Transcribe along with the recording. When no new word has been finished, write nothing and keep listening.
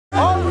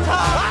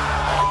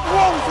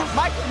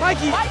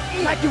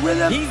Mikey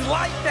Williams. He's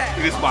like that.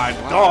 This my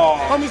dog.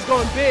 Homie's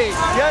going big.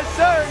 Yes,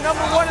 sir.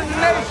 #1 in the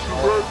nation.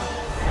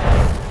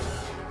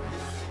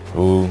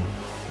 Who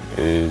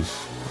is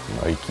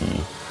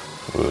Mikey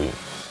Williams?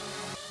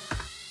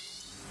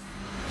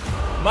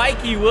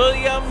 Mikey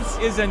Williams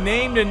is a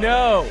name to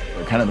know.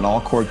 Kind of an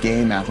all-court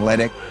game,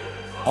 athletic.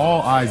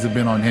 All eyes have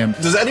been on him.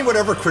 Does anyone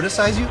ever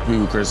criticize you?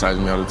 People criticize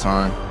me all the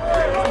time.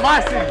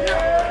 My city.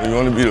 You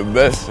want to be the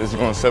best, it's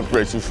going to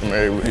separate you from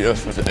everybody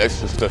else with the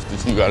extra stuff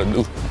that you got to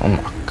do. Oh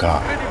my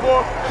God.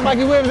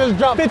 Mikey Williams just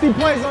dropped 50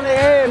 points on their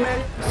head,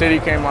 man. The city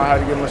came out, how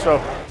to give him a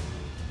show.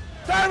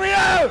 Turn me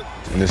out!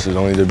 And this is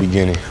only the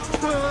beginning.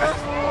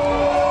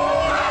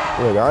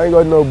 Look, I ain't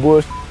got no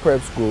bullshit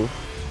prep school.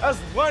 That's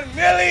 1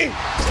 million.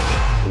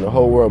 And the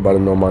whole world about to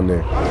know my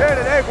name. I'm here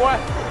today, boy.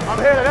 I'm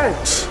here today.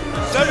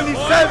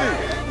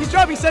 77. He's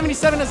dropping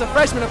 77 as a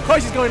freshman. Of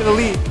course he's going to the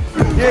league.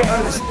 Yeah,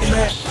 understand,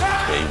 man.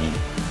 Baby.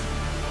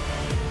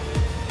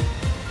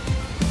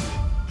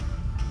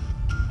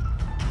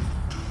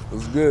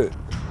 What's good?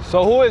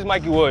 So who is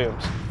Mikey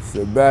Williams?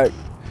 Sit back,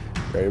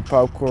 grab your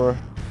popcorn,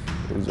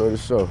 enjoy the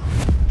show.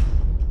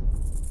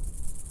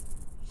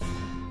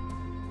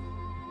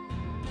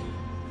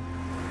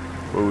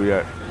 Where we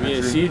at? Me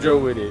and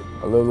Cedro with it.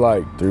 I live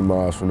like 3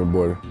 miles from the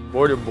border.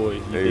 Border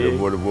Boys. They the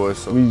Border Boys.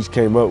 So. We just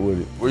came up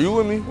with it. Were you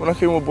with me when I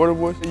came with Border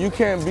Boys? You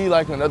can't be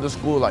like another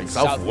school like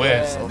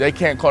Southwest. They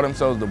can't call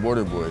themselves the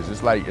Border Boys.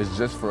 It's like, it's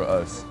just for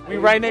us. We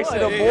right next to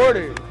the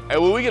border. Hey,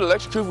 will we get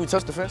electrocuted if we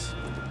touch the fence?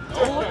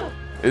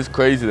 It's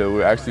crazy that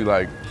we're actually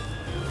like,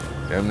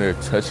 damn near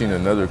touching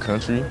another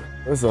country.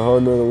 There's a whole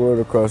nother world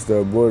across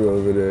that border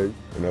over there.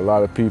 And a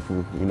lot of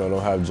people, you know,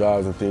 don't have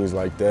jobs and things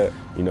like that.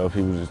 You know,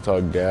 people just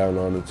talk down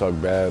on them, talk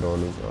bad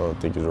on them. I don't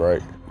think it's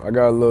right. I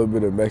got a little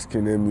bit of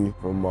Mexican in me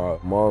from my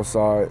mom's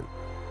side.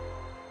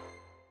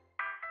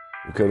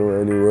 We couldn't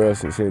went anywhere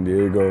else in San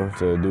Diego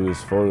to do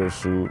this photo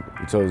shoot.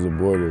 We chose the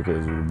border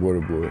because we're the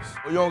Border Boys.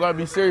 You don't gotta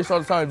be serious all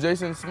the time,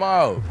 Jason.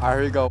 Smile. All right,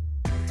 here we go.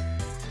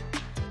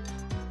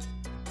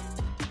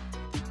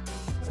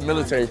 It's a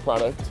military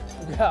product.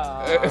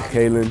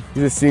 Kalen,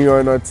 he's a senior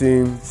on our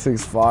team,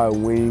 6'5",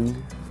 wing.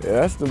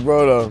 Yeah, that's the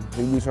bro though.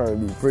 He be trying to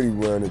be pretty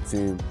boy on the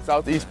team.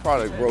 Southeast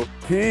product, bro.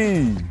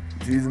 P,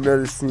 he's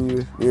another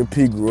senior. Me and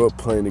P grew up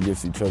playing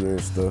against each other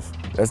and stuff.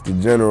 That's the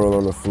general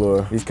on the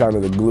floor. He's kind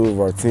of the glue of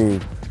our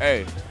team.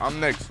 Hey, I'm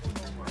next.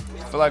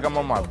 I feel like I'm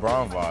on my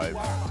Brown vibe.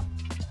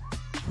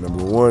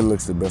 #1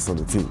 looks the best on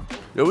the team.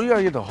 Yo, we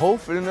gotta get the whole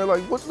fit in there.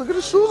 Like, look at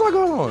the shoes I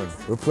got on.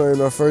 We're playing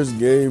our first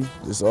game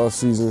this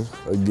offseason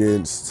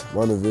against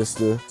Monte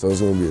Vista, so it's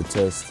gonna be a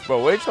test.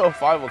 Bro, wait till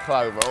 5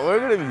 o'clock, bro. We're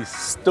gonna be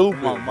stupid,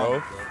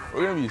 bro.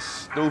 We're gonna be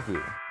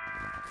stupid.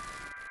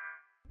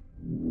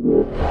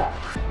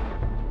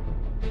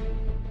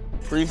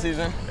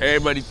 Preseason,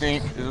 everybody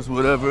think it's just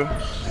whatever.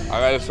 I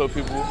gotta show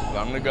people that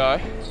I'm the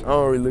guy. I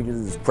don't really look at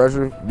it as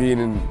pressure, being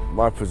in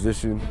my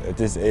position at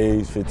this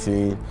age,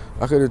 15.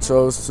 I could have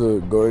chose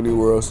to go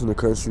anywhere else in the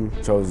country,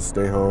 chose to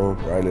stay home,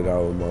 ride it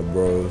out with my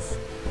bros.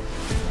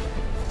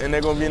 And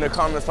they're gonna be in the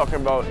comments talking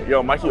about,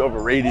 yo, Mikey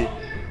overrated,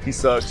 he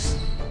sucks,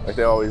 like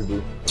they always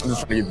do. I'm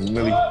just trying to get this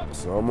milli.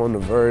 So I'm on the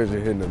verge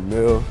of hitting a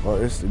mill on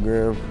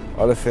Instagram.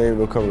 All the fame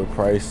will come with a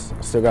price.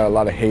 I still got a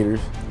lot of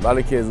haters. A lot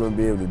of kids won't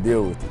be able to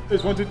deal with it.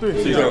 It's 1, 2,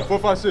 3. 4,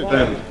 5, 6.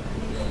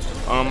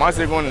 I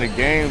say going to the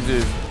games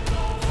is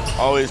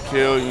always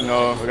kill, you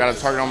know. I got a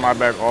target on my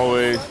back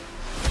always.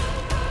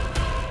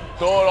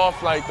 Throw it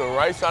off like the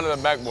right side of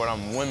the backboard,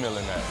 I'm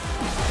windmilling that.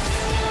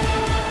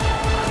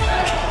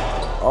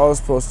 I was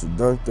supposed to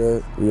dunk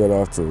that. We got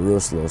off to a real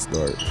slow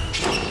start.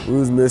 We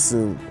was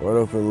missing wide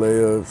open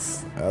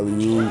layups,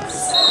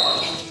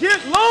 alley-oops.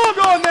 Get long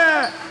on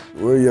that!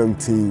 We're a young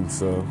team,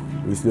 so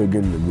we still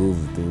getting the groove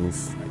of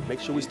things. Make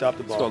sure we stop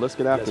the ball. Let's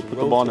get after it. Put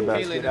the ball in the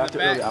basket. Get after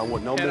early. I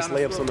want no missed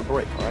layups on the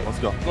break. All right, let's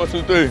go. 1,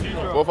 2, 3,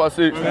 4, 5,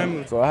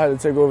 6. So I had to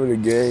take over the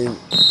game.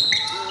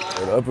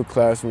 The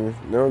upperclassmen,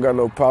 they don't got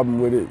no problem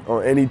with it.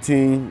 On any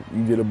team,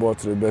 you get a ball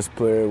to the best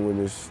player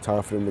when it's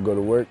time for them to go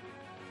to work.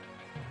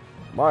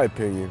 My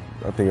opinion,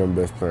 I think I'm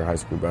the best player in high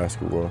school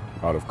basketball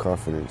out of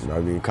confidence.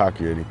 Not being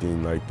cocky or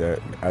anything like that.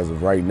 As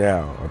of right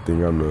now, I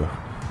think I'm the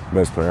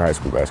best player in high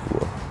school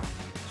basketball.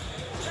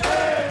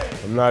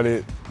 I'm not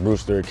at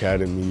Brewster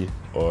Academy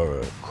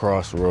or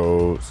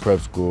Crossroads Prep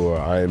School or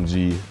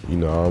IMG. You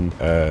know, I'm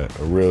at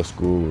a real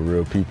school with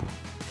real people.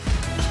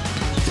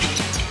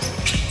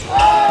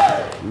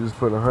 We just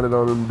put 100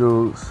 on them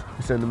dudes.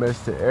 We send a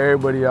message to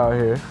everybody out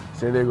here.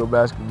 San Diego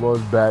basketball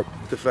is back.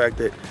 The fact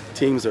that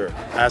teams are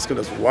asking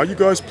us, why are you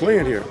guys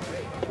playing here?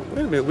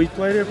 Wait a minute, we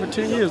played here for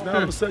 10 years. Now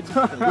all of a sudden,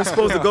 we're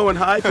supposed to go and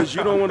hide because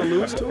you don't want to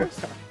lose to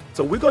us?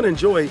 So we're going to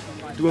enjoy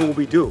doing what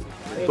we do.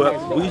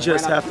 But we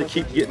just have to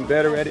keep getting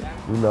better at it.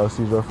 You know,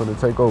 Cedro finna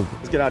take over.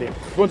 Let's get out of here.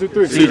 1, 2,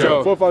 3.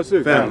 Cedro. 4, 5,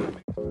 6. Family.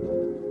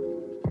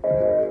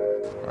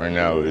 Right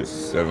now it's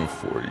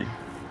 7:40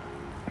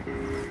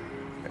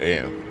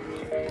 a.m.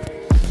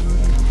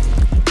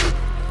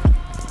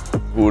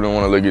 Who wouldn't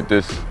want to look at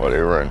this while they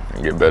run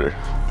and get better?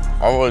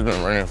 I've always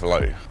been running for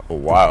like a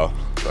while.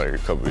 like a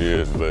couple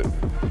years, but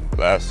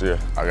last year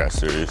I got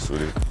serious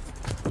with it.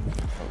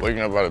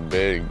 Waking up out of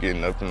bed and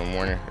getting up in the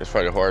morning, it's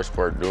probably the hardest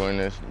part doing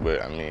this,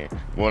 but I mean,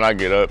 when I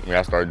get up and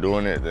I start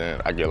doing it,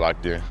 then I get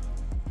locked in.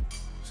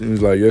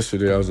 Seems like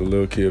yesterday I was a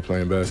little kid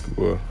playing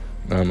basketball.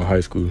 Now I'm in high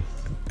school,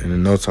 and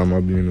in no time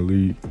I'll be in the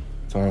league.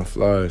 Time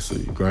flies, so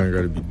your grind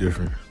gotta be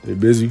different. Stay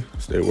busy,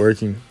 stay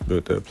working,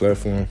 build that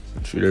platform,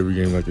 and treat every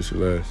game like it's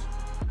your last.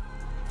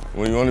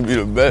 When you want to be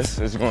the best,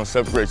 it's going to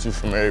separate you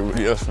from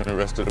everybody else from the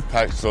rest of the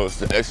pack, so it's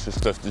the extra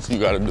stuff that you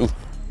got to do.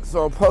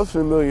 So I'm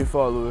posting 1 million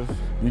followers.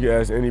 You can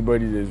ask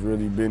anybody that's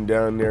really been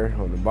down there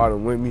on the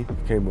bottom with me.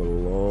 Came a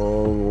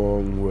long,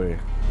 long way.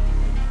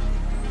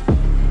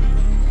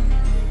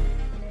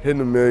 Hitting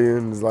 1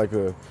 million is like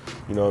a,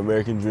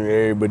 American dream.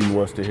 Everybody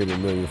wants to hit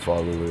 1 million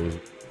followers.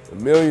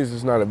 1 million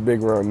is not a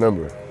big round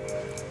number.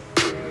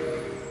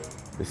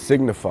 It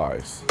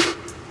signifies.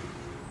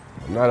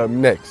 I'm not up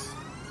next.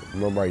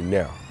 I'm up right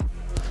now.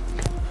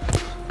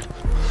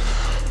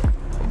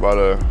 I'm about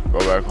to go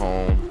back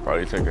home,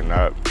 probably take a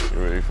nap, get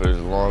ready for this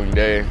long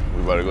day.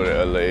 We about to go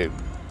to LA.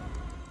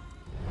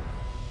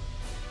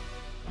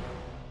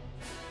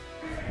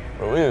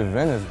 Bro, we in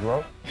Venice,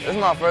 bro. It's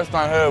my first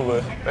time here,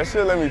 but that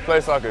shit let me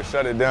play so I could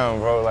shut it down,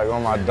 bro, like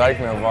on my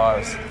Dykeman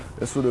vibes.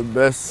 That's where the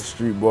best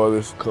street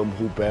ballers come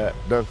hoop at.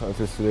 Dunk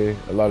contest today.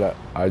 A lot of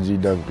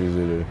IG dunkers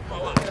are there.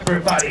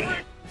 Everybody.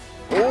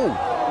 Ooh.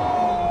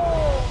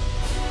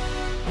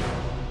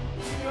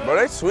 Bro,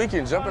 they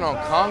tweaking, jumping on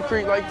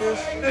concrete like this.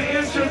 To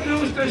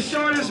introduce the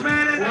shortest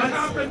man in the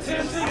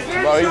competition.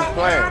 Bro, he's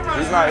playing.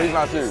 He's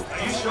not serious.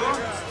 You sure?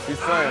 He's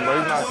playing, but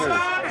he's not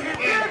serious.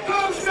 Here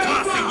comes the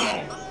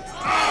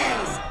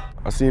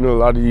I seen a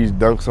lot of these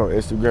dunks on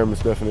Instagram and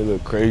stuff, and they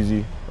look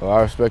crazy.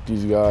 I respect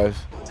these guys.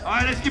 All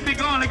right, let's keep it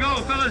going. Let's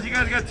go, fellas. You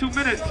guys got 2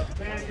 minutes.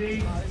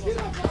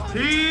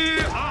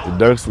 The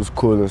dunks was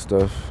cool and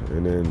stuff,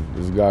 and then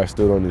this guy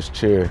stood on his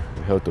chair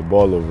and held the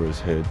ball over his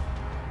head.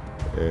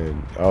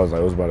 And I was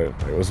like, what's about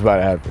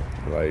to happen?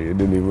 Like, it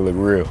didn't even look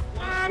real.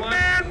 My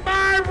man,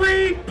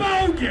 Myrie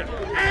Bogan,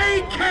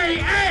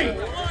 a.k.a.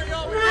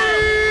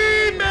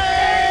 Remix!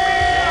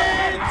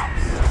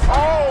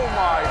 Oh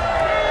my God.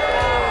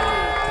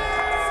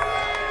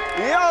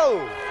 Yo!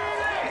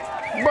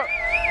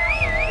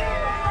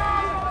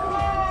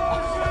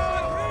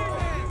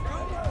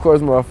 Of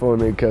course my phone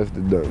didn't catch the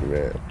dunk,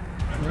 man.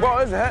 Bro,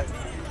 it's that.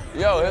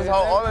 Yo,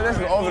 all of this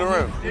is over the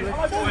rim.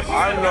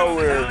 I'm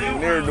nowhere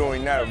near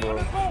doing that, bro.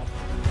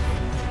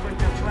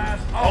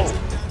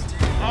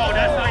 Oh,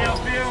 that's how y'all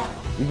feel?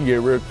 You can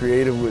get real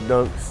creative with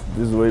dunks.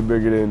 This is way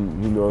bigger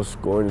than,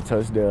 scoring a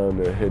touchdown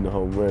or hitting a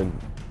home run.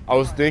 I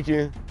was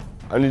thinking,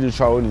 I need to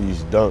try one of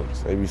these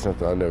dunks. Maybe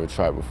something I never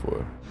tried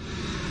before.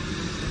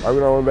 Right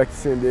when I went back to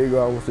San Diego,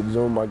 I went to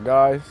join my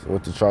guys. I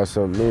went to try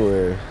something new,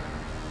 and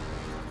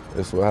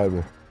that's what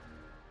happened.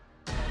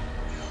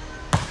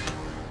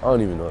 I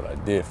don't even know what I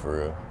did for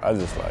real. I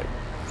just like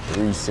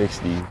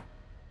 360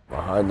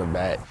 behind the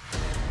back,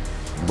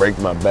 break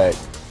my back,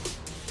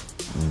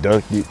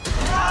 dunked it.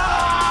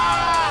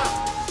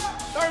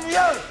 Turn me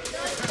up!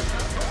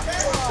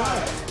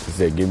 He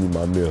said, give me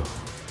my meal.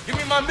 Give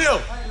me my meal!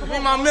 Give me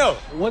my meal!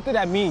 What did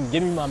that mean,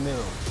 give me my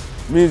meal?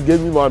 It means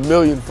give me my 1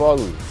 million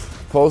followers.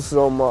 Posted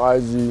on my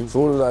IG. As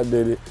soon as I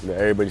did it,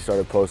 everybody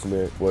started posting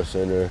it. Sports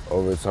Center,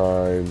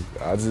 overtime.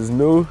 I just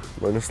knew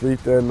when to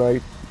sleep that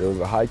night, there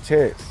was a high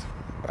chance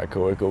I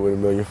could wake up with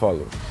 1 million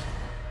followers.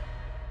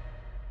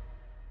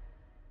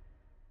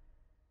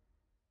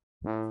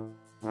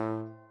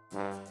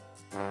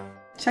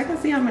 Check and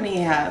see how many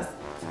he has.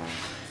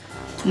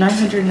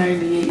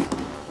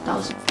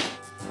 998,000.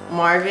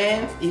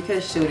 Marvin, you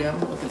could shoot him.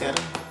 Look at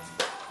him.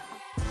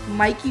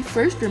 Mikey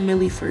first or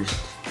Millie first?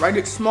 Write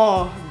it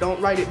small,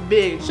 don't write it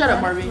big. Shut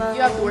up, Marvin. Hello.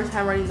 You have the worst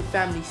handwriting in the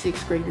family,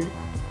 6th grader.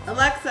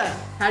 Alexa,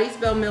 how do you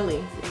spell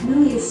Millie?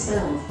 Millie is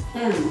spelled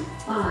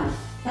M-I-L-L-I.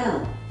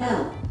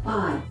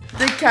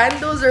 The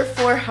candles are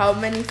for how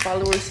many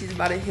followers he's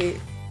about to hit.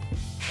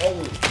 Oh.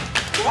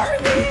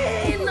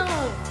 Marvin!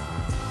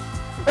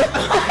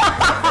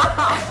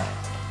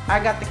 I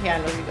got the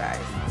candles, you guys.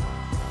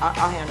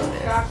 I'll handle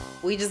this.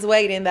 We just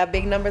waiting. That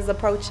big number's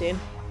approaching.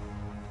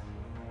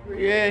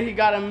 Yeah, he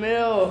got a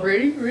mil.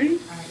 Ready? Ready?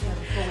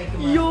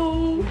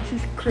 Yo, this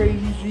is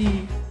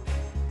crazy.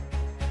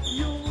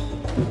 Yo.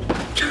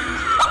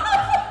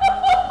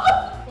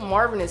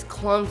 Marvin is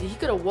clumsy. He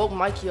could have woke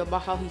Mikey up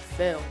about how he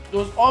fell. There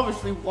was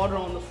obviously water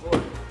on the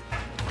floor.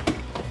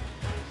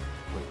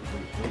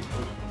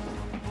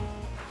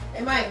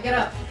 Hey, Mike, get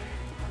up.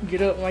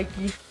 Get up,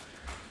 Mikey.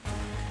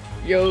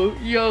 Yo.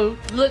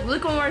 Look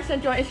what Marvin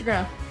sent you on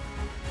Instagram.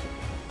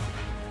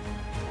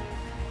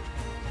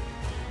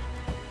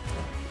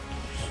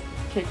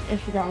 Check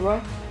Instagram,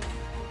 bro.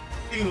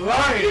 You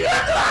lying!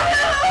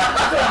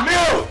 That's a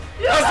meal!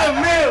 That's a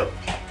meal!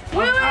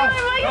 Wait, come on.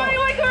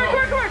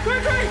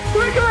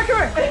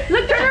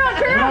 Look, turn around.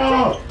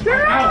 Turn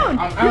around.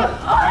 I'm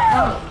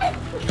out.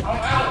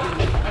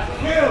 That's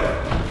a meal!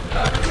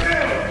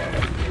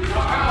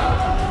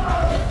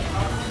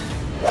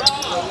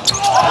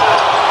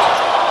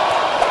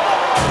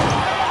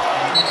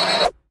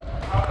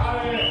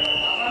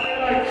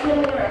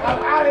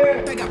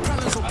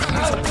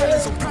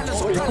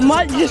 I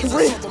might just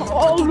ran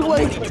all the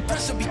way.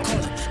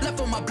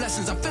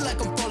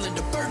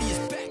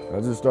 I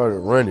just started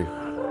running.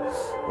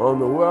 I don't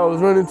know where I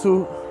was running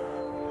to,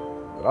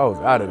 but I was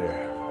out of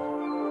there.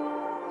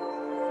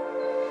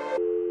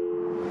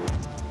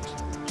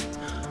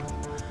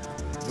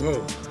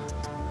 Whoa.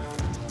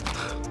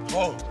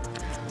 Oh.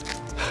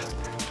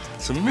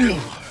 It's a meal.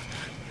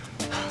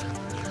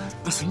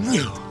 That's a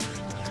meal.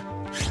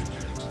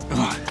 Come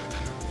on.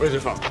 Where's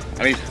your phone?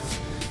 I need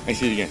to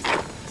see it again.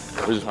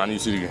 Where's your phone? I need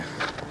to see it again.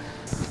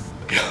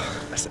 Yo,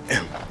 that's an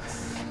M.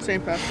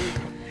 Same password.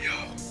 Yo.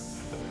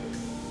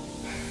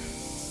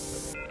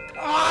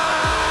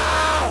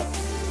 Ah!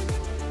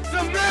 It's a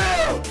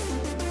meal!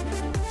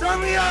 Turn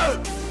me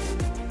up!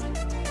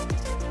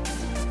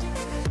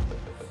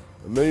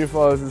 $1 million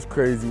followers is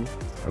crazy.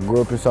 I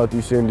grew up in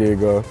Southeast San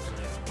Diego.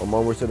 My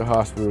mom works at the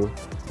hospital.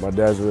 My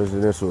dad's a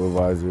residential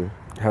advisor.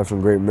 Have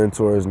some great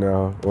mentors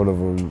now. One of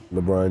them,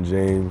 LeBron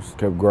James,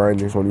 kept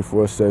grinding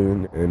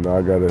 24/7, and now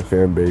I got a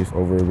fan base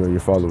over 1 million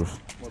followers.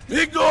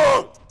 Big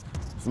dog!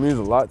 This means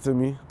a lot to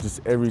me.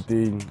 Just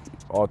everything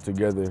all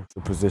together.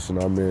 The position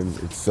I'm in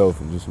itself,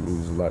 it just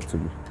means a lot to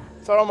me.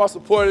 Shout out my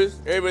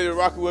supporters, everybody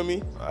rocking with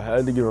me. I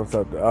had to get on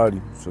top of the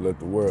Audi to let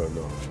the world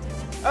know.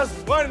 That's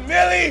 1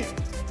 milli!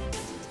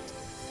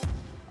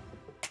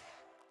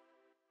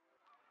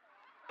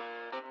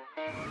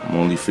 I'm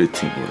only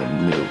 15 with a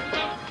mil.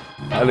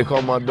 I had to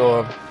call my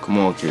dog. Come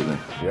on, Kaylin.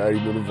 You already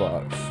knew the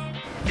vibes.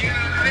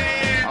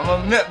 I'm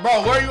a net,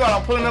 bro. Where are you at?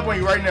 I'm pulling up on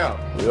you right now.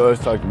 We always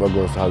talked about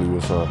going to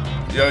Hollywood Sign.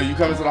 Yo, you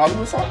coming to the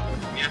Hollywood Sign?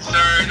 Yes,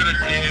 sir. Good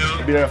deal.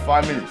 I'll be there in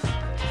 5 minutes.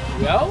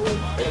 Yo,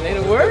 it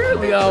ain't a word. Yo.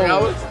 3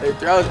 hours. Hey,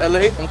 3 hours,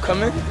 LA. I'm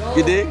coming.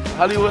 You dig?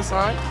 Hollywood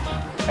sign.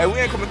 Hey, we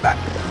ain't coming back.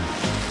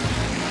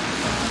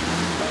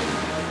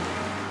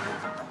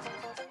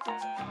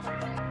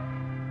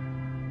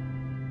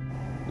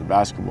 The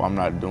basketball, I'm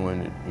not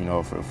doing it, you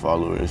know, for the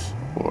followers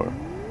or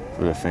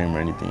for the fame or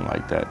anything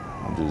like that.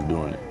 I'm just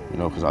doing it, you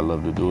know, because I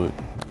love to do it.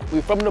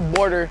 We from the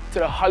border to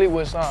the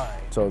Hollywood sign.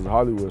 So it's the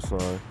Hollywood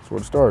Sign. It's where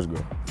the stars go.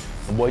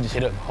 The boy just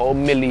hit a whole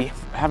milli.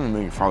 Having 1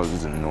 million followers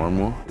isn't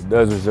normal. It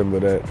does resemble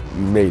that.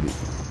 You made it.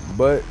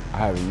 But I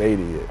haven't made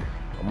it yet.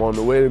 I'm on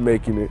the way to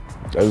making it.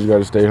 I just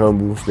gotta stay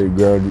humble, stay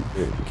grounded,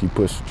 and keep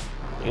pushing.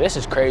 Yeah, this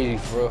is crazy,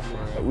 for real.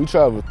 We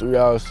traveled 3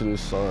 hours to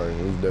this sign.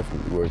 It was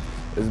definitely worth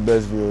it. It's the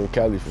best view in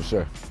Cali for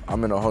sure.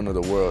 I'm in a whole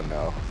nother world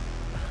now.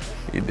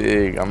 You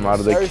dig? I'm out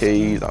of the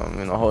cage. I'm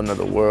in a whole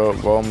nother world.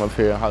 Bro, I'm up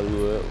here in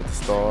Hollywood with the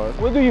stars.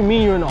 What do you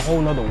mean you're in a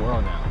whole nother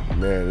world now?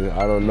 Man,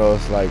 I don't know.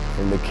 It's like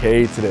from the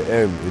K to the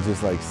M. It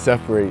just like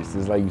separates.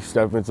 It's like you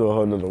step into a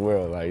whole nother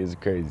world. Like, it's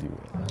crazy,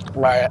 man.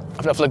 Right,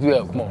 I flick you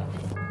up. Come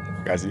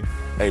on. Guys, see?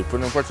 Hey, put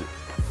in a portrait.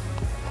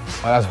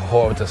 Oh, that's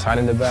horrible with the sign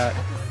in the back.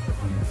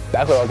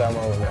 That's what all that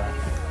over there.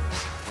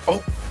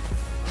 Oh.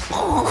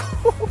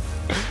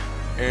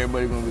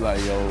 Everybody gonna be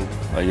like, yo,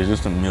 like it's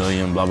just 1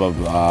 million, blah, blah,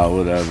 blah,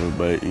 whatever.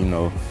 But, you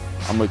know,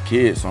 I'm a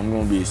kid, so I'm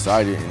gonna be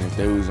excited. And if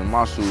they was in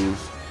my shoes,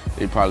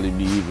 they'd probably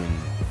be even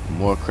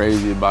more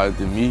crazy about it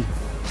than me.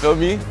 Feel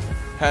me?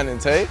 Hand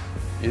and tape.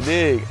 You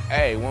dig?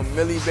 Hey, 1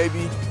 milli,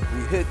 baby.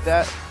 We hit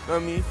that, feel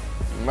me?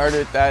 We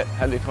murdered that.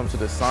 Had to come to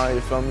the sign,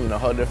 you feel me? In a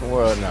whole different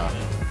world now.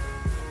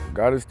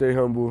 Gotta stay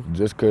humble.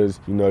 Just cause,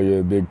 you know,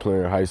 you're a big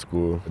player in high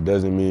school, it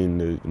doesn't mean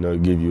to, you know,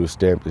 give you a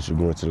stamp that you're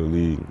going to the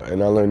league.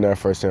 And I learned that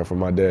firsthand from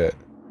my dad.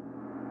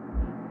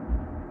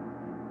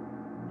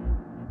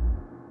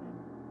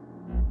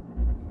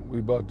 We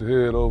about to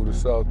head over to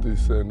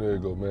Southeast San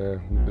Diego, man.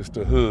 It's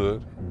the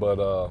hood, but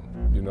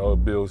you know,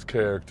 it builds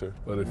character.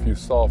 But if you're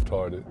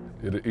soft-hearted,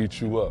 it'll eat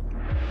you up.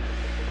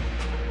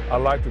 I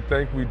like to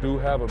think we do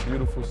have a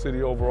beautiful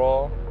city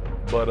overall,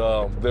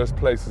 but there's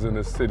places in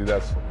this city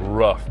that's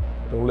rough.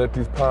 Don't let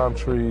these palm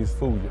trees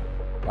fool you.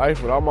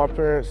 Life without my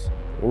parents,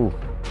 ooh,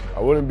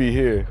 I wouldn't be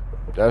here.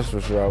 That's for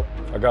sure.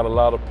 I got a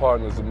lot of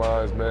partners of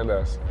mine, man,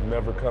 that's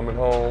never coming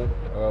home.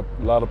 A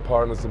lot of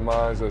partners of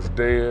mine that's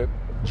dead,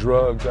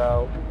 drugged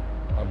out.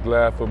 I'm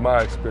glad for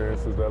my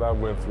experiences that I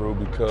went through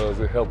because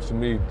it helps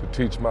me to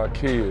teach my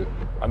kid.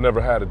 I never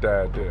had a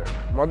dad there.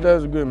 My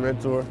dad's a good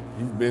mentor.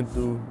 He's been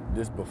through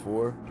this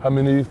before. How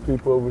many of these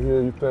people over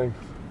here you think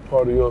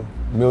part of your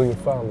 1 million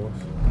followers?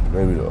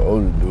 Maybe the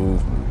older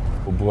dudes.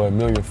 Well, boy, 1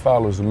 million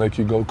followers will make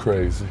you go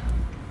crazy.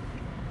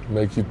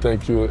 Make you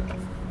think you're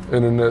an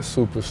internet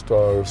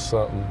superstar or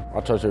something.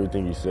 I trust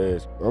everything he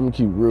says. I'm gonna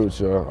keep real with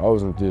y'all. I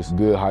wasn't this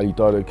good how you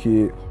thought a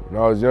kid.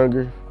 When I was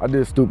younger, I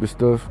did stupid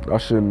stuff I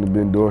shouldn't have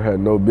been doing,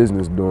 had no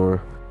business doing.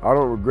 I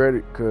don't regret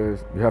it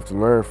because you have to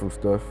learn from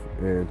stuff,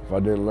 and if I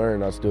didn't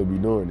learn, I'd still be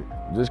doing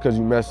it. Just because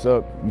you mess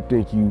up, you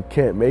think you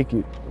can't make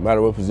it, no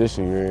matter what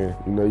position you're in,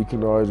 you know, you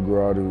can always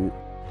grow out of it.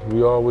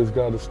 We always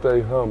got to stay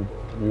humble,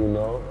 you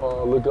know.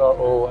 Oh, look at our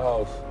old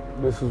house.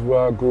 This is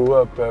where I grew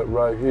up at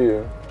right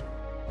here.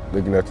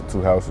 Looking at the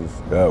 2 houses,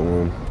 that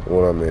one, the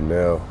one I'm in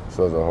now,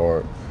 shows how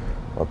hard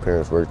my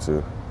parents worked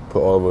to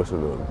put all of us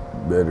in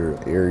a better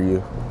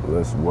area,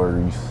 less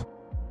worries.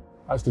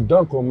 I used to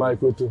dunk on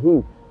Mike with the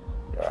hoop.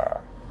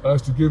 I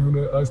used to give him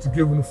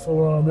the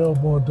forearm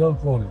elbow and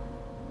dunk on him.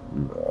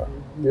 Nah.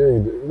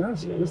 Yeah,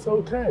 it's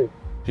okay.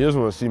 He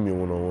doesn't want to see me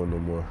one-on-one no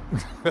more.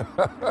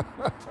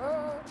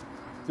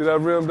 See that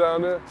rim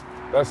down there?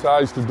 That's how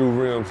I used to do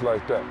rims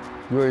like that.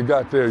 You ain't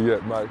got there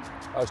yet, Mike.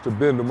 I used to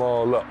bend them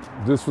all up.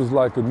 This was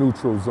like a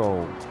neutral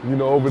zone. You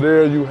know, over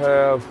there you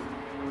have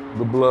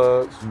the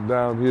Bloods.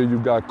 Down here you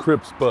got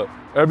Crips, but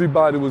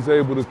everybody was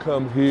able to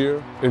come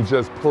here and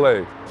just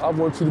play. I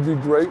want you to be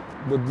great,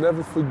 but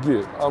never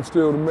forget, I'm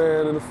still the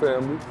man in the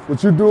family.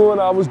 What you doing,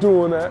 I was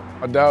doing that.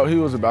 I doubt he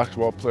was a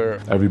basketball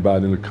player.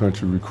 Everybody in the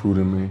country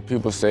recruiting me.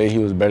 People say he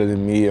was better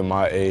than me at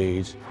my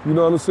age. You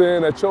know what I'm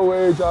saying? At your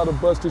age, I'd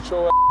have busted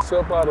your ass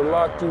up, I'd have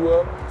locked you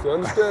up. So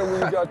understand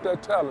where you got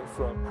that talent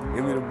from.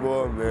 Give me the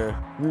ball, man.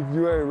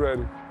 You ain't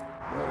ready.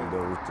 I'm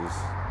done with this.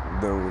 I'm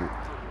done with it.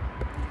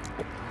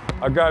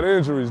 I got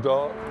injuries,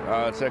 dog.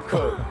 Check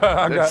up.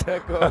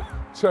 Check up.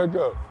 Check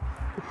up.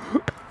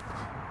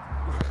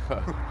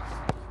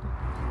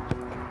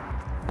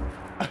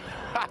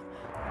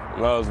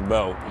 When I was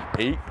about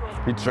 8,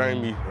 he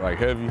trained me like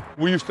heavy.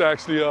 We used to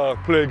actually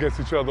play against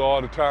each other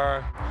all the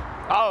time.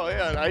 Oh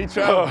yeah, now he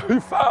tried. He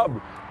fouled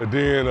me. And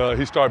then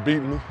he started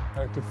beating me.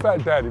 Like the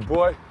fat daddy,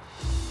 boy.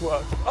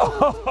 What?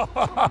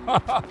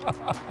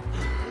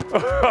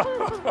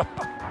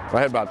 I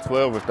had about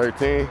 12 or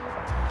 13.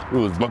 We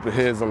was bumping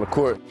heads on the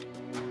court.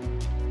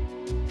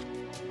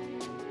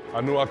 I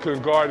knew I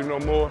couldn't guard him no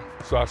more,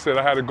 so I said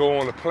I had to go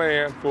on a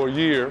plan for a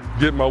year,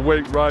 get my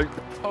weight right.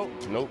 Oh,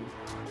 nope.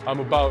 I'm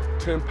about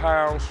 10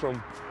 pounds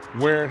from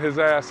wearing his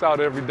ass out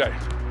every day.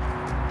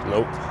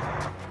 Nope.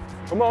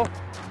 Come on.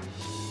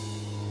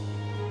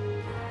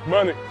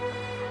 Money.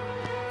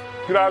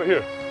 Get out of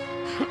here.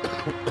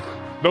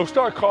 Don't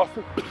start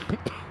coughing.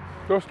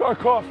 Don't start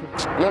coughing.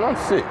 Man, I'm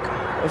sick.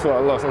 That's why I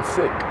lost. I'm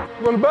sick.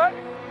 You on the back?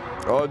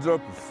 All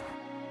jumpers.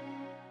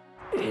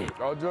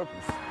 All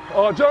jumpers.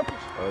 All jumpers?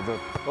 All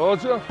jumpers. All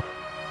jumpers.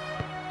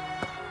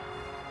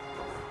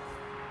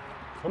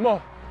 Come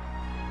on.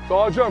 It's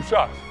all jump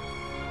shots.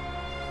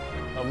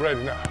 I'm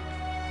ready now.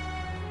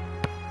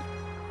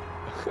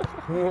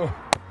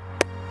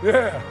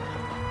 Yeah.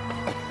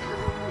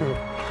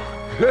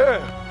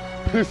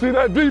 Yeah. You see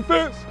that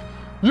defense?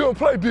 You don't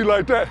play D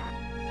like that.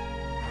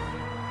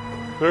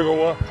 There go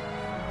one.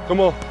 Come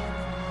on.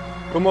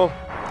 Come on.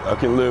 I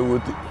can live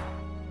with it.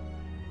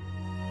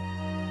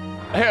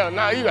 Hell,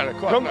 nah, you gotta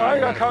call that. Come on, I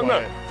ain't gotta call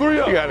that. 3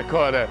 up. You gotta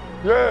call that.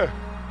 Yeah.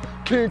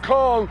 King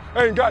Kong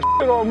ain't got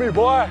shit on me,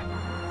 boy.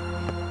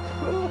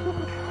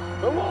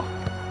 Come on.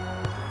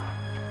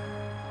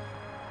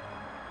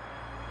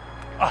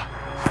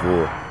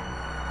 4.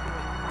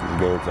 It's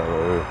game time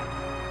already.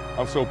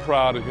 I'm so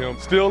proud of him.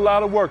 Still a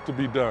lot of work to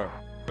be done.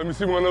 Let me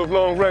see one of those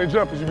long range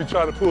jumpers you be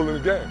trying to pull in the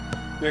game.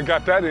 You ain't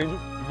got that in you.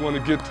 You want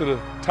to get to the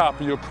top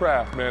of your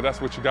craft, man. That's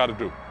what you got to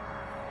do.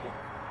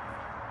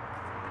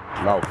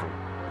 Mouthful.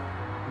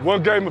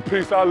 One game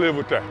apiece, I'll live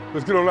with that.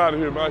 Let's get on out of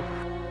here, Mike.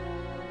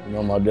 You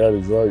know, my dad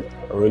is right.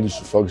 I really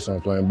should focus on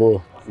playing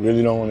ball. I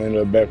really don't want to end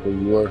up back where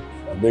we were.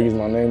 As big as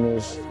my name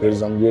is, as big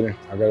as I'm getting,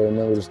 I got to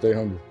remember to stay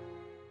humble.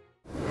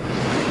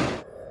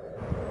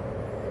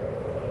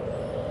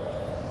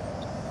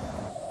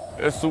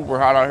 It's super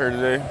hot out here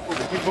today.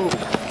 Keep moving.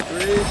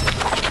 3.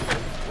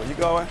 Where you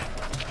going?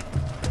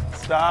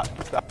 Stop,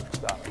 stop,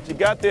 stop. You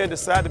got there and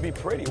decided to be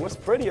pretty. What's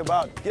pretty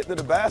about getting to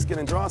the basket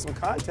and drawing some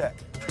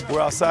contact?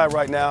 We're outside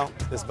right now.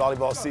 It's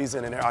volleyball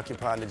season and they're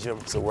occupying the gym,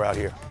 so we're out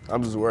here.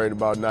 I'm just worried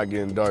about not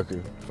getting darker.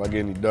 If I get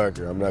any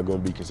darker, I'm not gonna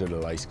be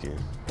considered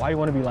light-skinned. Why you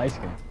wanna be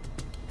light-skinned?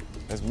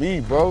 That's me,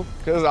 bro.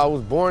 Because I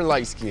was born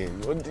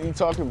light-skinned. What are you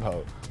talking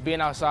about?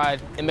 Being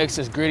outside, it makes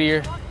us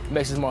grittier, it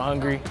makes us more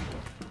hungry.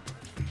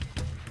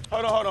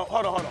 Hold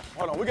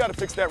on. We gotta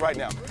fix that right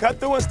now. Cut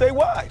through and stay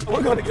wide.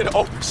 We're gonna get an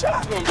open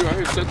shot. We're gonna be right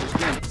here, set the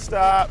screen.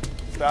 Stop.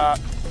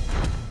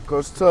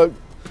 Coach Tuck,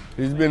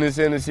 he's been in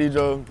San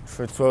Ysidro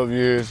for 12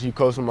 years. He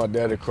coached with my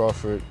dad at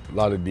Crawford. A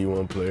lot of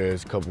D1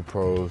 players, a couple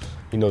pros.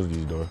 He knows what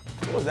he's doing.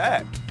 What was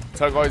that?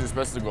 Tuck always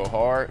expects to go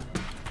hard.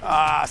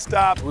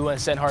 Stop. We wouldn't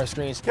send hard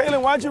screens.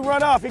 Kaylin, why'd you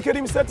run off? He couldn't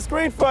even set the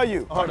screen for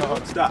you. Hold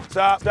on.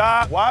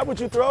 Stop. Why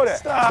would you throw that?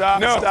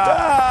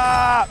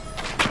 Stop.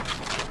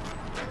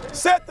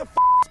 Set the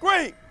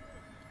screen.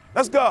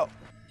 Let's go.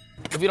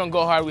 If we don't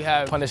go hard, we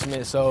have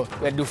punishment, so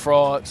we had to do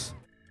frogs.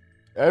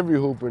 Every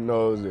hooper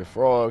knows that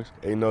frogs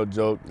ain't no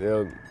joke.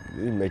 They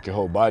make your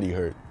whole body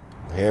hurt.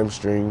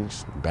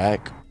 Hamstrings,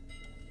 back.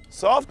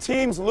 Soft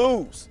teams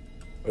lose.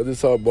 Other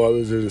top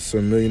ballers is a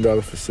 $1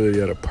 million facility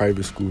at a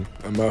private school.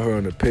 I'm out here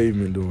on the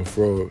pavement doing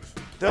frogs.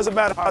 Doesn't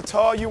matter how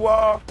tall you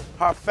are,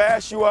 how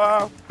fast you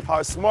are,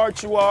 how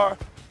smart you are.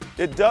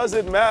 It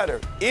doesn't matter.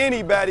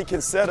 Anybody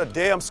can set a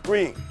damn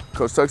screen.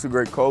 Coach Tuck's a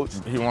great coach.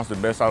 He wants the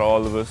best out of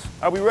all of us.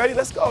 Are we ready?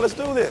 Let's go. Let's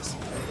do this.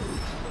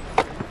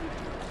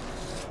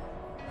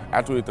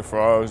 After we hit the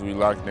frogs, we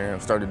locked in,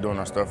 started doing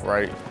our stuff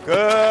right.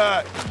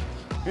 Good.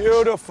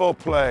 Beautiful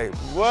play.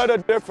 What a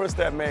difference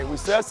that made. We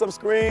set some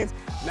screens.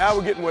 Now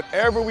we're getting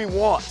whatever we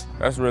want.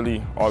 That's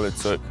really all it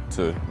took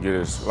to get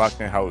us locked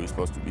in how we were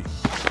supposed to be.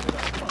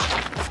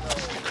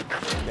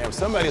 Damn,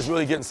 somebody is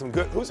really getting some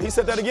good. He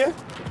said that again?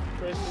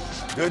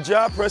 Good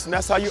job, Preston.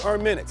 That's how you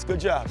earn minutes. Good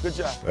job, good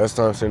job. Last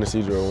time San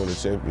Ysidro won the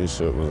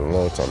championship was a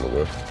long time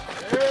ago.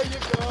 There you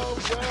go,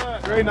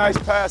 good. Very nice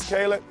pass,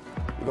 Caleb.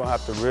 You're gonna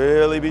have to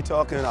really be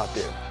talking out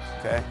there,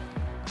 okay?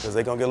 Because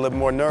they're gonna get a little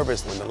more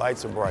nervous when the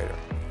lights are brighter.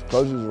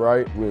 Coach is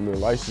right, when the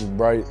lights is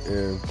bright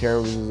and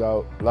cameras is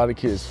out, a lot of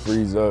kids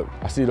freeze up.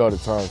 I see it all the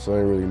time, so it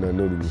ain't really nothing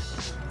new to me.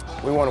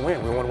 We want to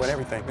win. We want to win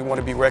everything. We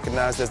want to be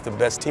recognized as the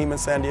best team in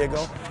San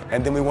Diego,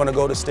 and then we want to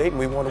go to state and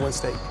we want to win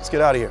state. Let's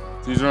get out of here.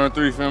 Teaser on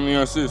 3, family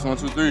on 6. 1,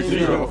 2, 3.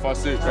 Teaser on 5,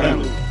 6.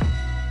 Family.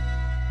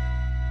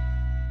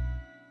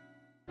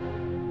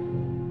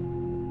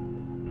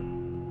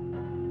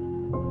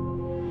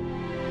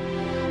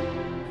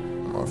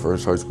 My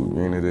first high school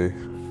game today.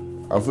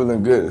 I'm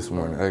feeling good this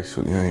morning,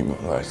 actually. I ain't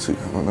gonna lie to you.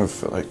 I don't never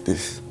feel like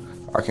this.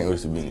 I can't wait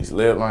to be in these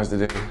lead lines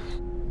today.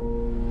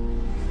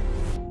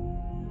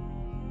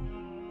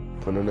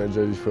 Putting on that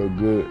jersey felt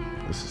good.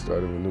 This is the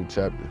start of a new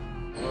chapter.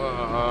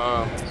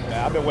 Man,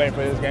 I've been waiting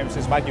for this game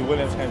since Mikey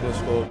Williams came to the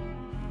school.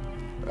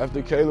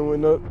 After Kayla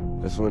went up,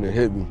 that's when it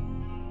hit me.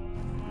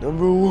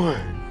 Number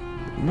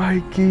 1,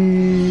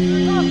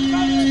 Mikey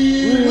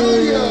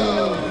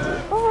Williams.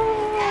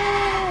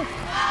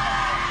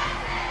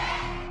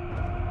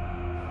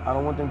 I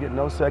don't want them getting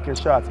no second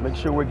shots. Make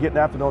sure we're getting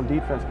after them on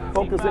defense.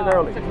 Focus in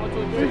early.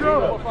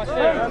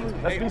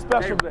 Let's be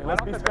special today.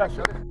 Let's be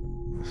special.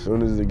 As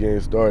soon as the game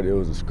started, it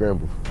was a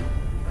scramble. I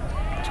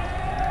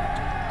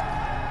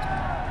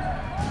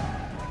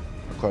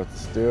caught the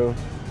steal.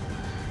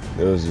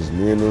 It was just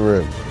me and the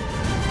rim.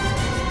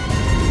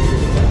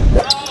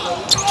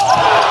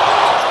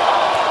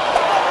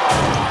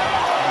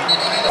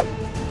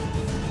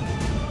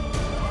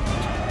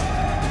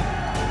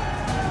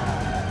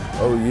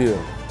 Oh yeah,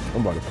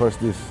 I'm about to punch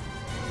this.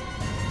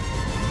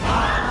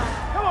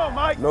 Come on,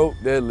 Mike. Nope,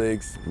 dead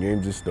legs.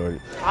 Game just started.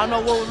 I don't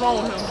know what was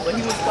wrong with him, but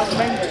he was supposed to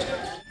make it.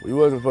 We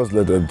wasn't supposed to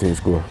let the other team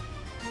score.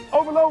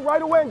 Overload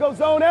right away and go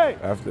zone A.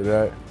 After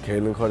that,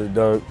 Kaylin caught a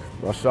dunk.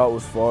 My shot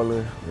was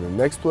falling. And the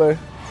next play,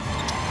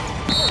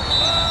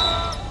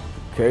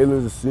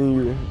 Kaylin's a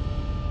senior.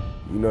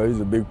 You know,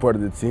 he's a big part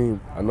of the team.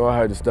 I know I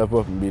had to step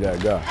up and be that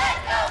guy.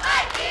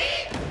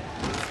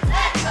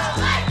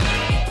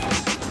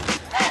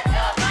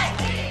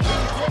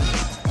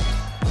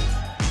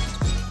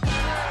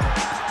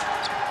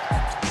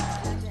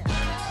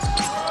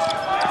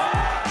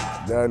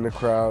 Dad in the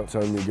crowd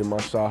telling me to get my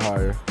shot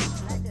higher.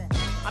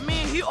 I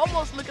mean, he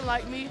almost looking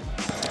like me.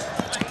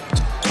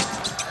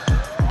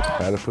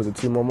 Had to put the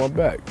team on my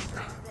back.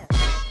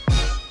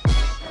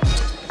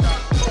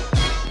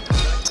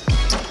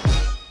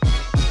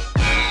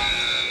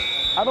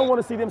 I don't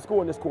want to see them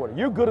score in this quarter.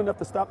 You're good enough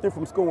to stop them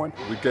from scoring.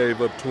 We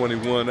gave up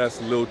 21.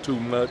 That's a little too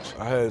much.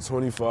 I had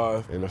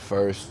 25 in the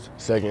first.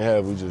 Second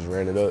half, we just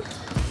ran it up.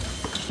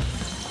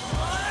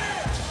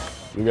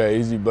 We got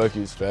easy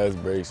buckets, fast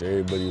breaks.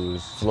 Everybody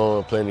was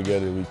flowing, playing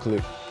together. We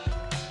clicked.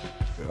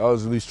 I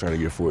was at least trying to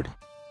get 40.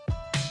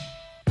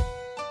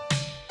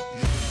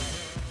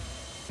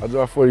 I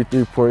dropped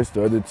 43 points.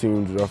 The other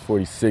team dropped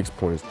 46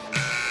 points.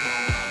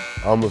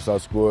 I almost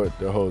outscored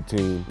the whole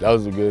team. That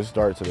was a good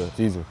start to the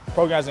season.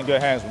 Program's in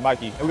good hands with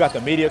Mikey. We got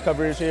the media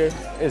coverage here.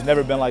 It's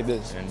never been like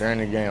this. And during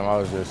the game, I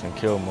was just in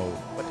kill mode.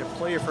 But to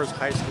play your first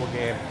high school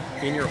game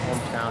in your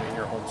hometown, in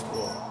your home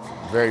school.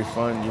 Very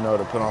fun, you know,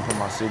 to put on for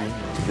my city.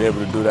 To be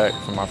able to do that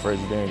for my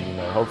first game, you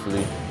know,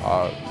 hopefully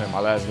I'll play my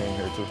last game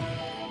here too.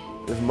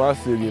 It's my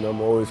city and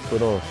I'm always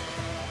put on.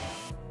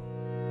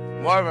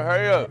 Marvin,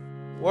 hurry up.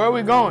 Where are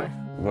we going?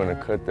 We're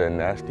gonna cut that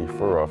nasty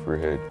fur off your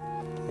head.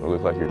 It'll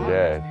look like your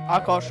dad. I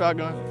call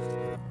shotgun.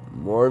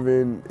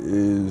 Marvin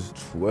is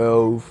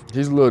 12.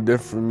 He's a little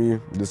different from me,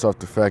 just off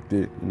the fact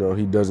that, you know,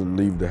 he doesn't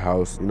leave the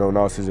house. You know, in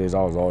all his days,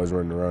 I was always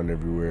running around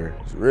everywhere.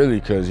 It's really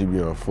because he be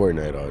on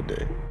Fortnite all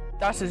day.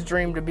 That's his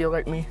dream, to be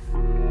like me.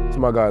 It's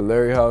my guy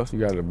Larry house. He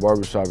got a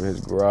barbershop in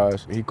his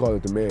garage. He called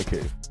it the man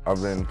cave.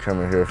 I've been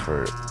coming here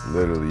for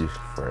literally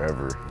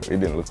forever. It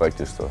didn't look like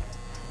this though.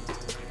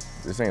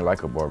 This ain't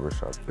like a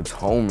barbershop. It's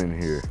home in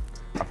here.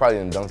 I probably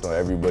done dunked on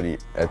everybody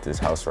at this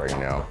house right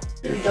now.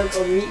 You dunked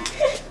on me?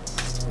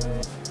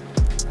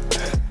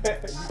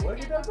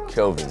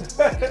 Kelvin.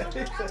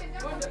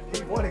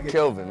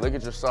 Kelvin, look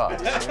at your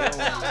socks.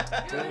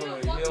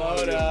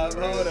 Hold up.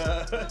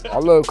 I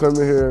love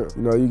coming here.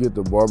 You know, you get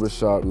the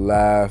barbershop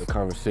laugh,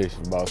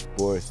 conversation about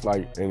sports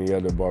like any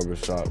other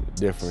barbershop. The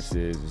difference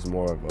is it's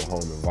more of a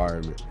home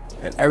environment.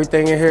 And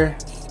everything in here,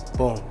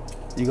 boom,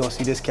 you gonna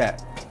see this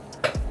cat.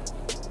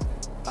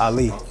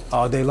 Ali,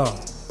 all day long.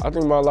 I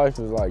think my life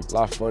is like a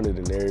lot funner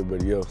than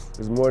everybody else.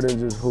 It's more than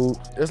just hoops.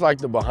 It's like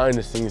the behind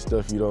the scenes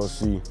stuff you don't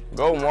see.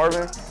 Go,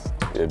 Marvin.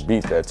 Yeah,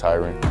 beat that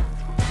tyrant.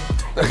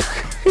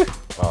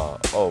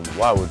 Oh,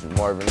 why would you,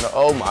 Marvin? No,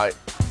 oh my.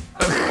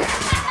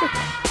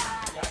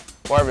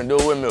 Marvin, do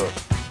a windmill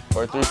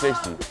or a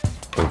 360.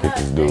 Look at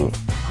this dude.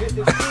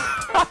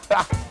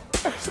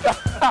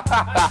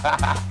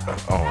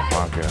 Oh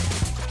my God.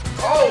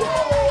 Oh,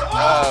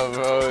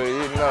 bro,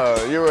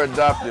 you were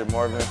adopted,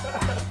 Marvin.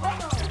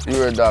 You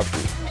were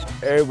adopted.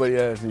 Everybody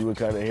asked me what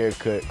kind of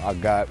haircut I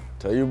got.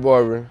 Tell your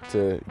barber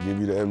to give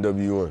you the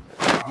MW1.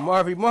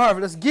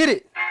 Marvin, let's get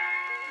it.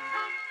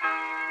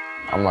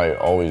 I'm like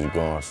always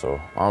gone,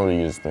 so I don't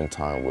really get to spend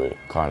time with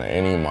kind of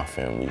any of my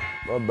family.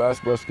 My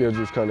basketball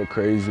schedule is kind of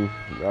crazy.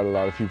 Not a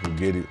lot of people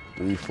get it.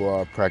 3-4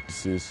 hour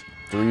practices,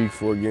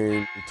 3-4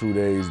 games, 2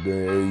 days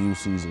during AU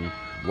season,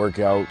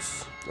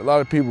 workouts. A lot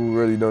of people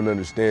really don't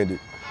understand it,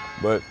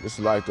 but it's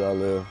a life that I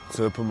live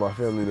to put my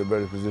family in a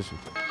better position.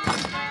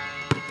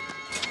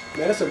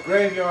 Man, that's a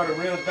graveyard of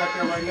rims back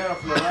there right now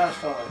from the last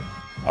time.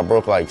 I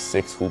broke like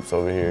 6 hoops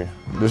over here.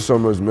 There's so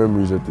much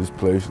memories at this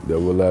place that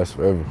will last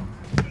forever.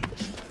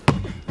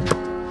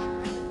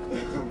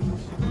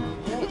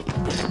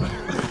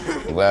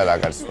 I'm glad I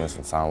got to spend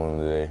some time with him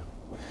today.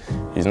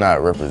 He's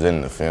not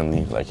representing the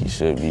family like he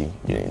should be,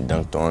 getting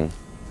dunked on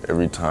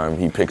every time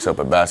he picks up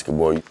a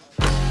basketball.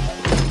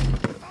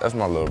 That's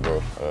my little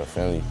bro.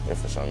 Finley, if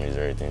for some reason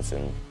everything to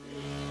me.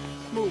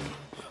 Move.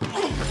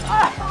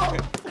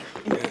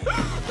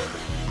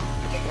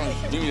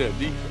 Give me that,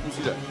 D. Let me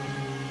see that.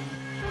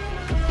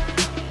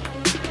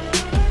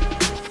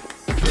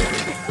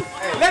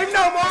 Hey, let him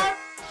know, Marv.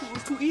 It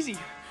was too easy.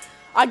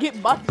 I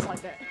get buckets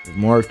like that. If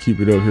Marv keep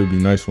it up, he'll be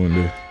nice one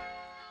day.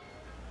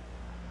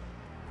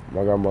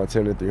 I got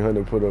Montana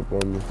 300 put up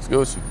on me. Let's go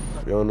with you.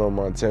 If you don't know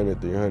Montana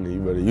 300, you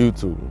better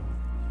YouTube him.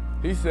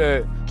 He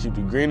said, keep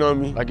the green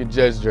on me like a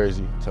Jets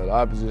jersey. Tell the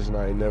opposition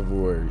I ain't never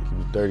worried. Keep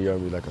the 30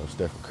 on me like I'm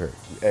Stephen Curry.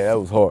 Hey, that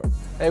was hard.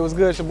 Hey, what's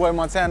good? It's your boy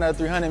Montana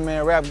 300,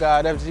 man, rap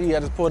god, FG. I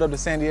just pulled up to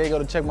San Diego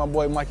to check my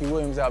boy Mikey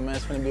Williams out, man.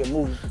 It's gonna be a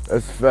movie.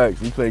 That's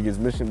facts. We play against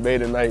Mission Bay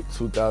tonight,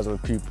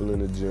 2,000 people in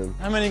the gym.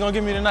 How many you gonna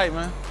give me tonight,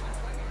 man?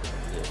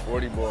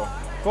 40 ball.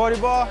 40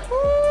 ball? Woo!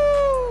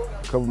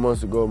 A couple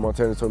months ago,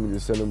 Montana told me to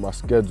send him my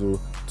schedule.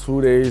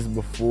 2 days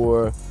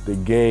before the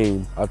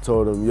game, I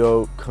told him,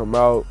 yo, come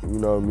out. You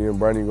know, me and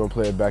Brandon gonna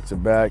play it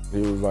back-to-back. He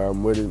was like,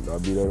 I'm with it. I'll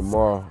be there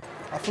tomorrow.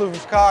 I flew from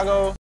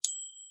Chicago,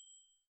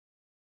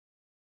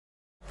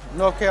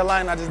 North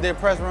Carolina. I just did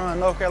press run,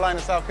 North Carolina,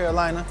 South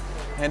Carolina.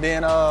 And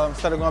then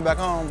instead of going back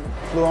home,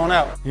 flew on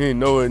out. He ain't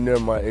nowhere near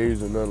my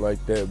age or nothing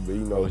like that, but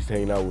you know, he's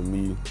hanging out with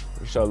me.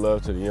 We show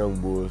love to the young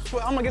boys.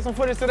 I'm gonna get some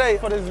footage today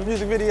for this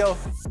music video.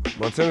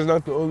 Montana's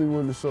not the only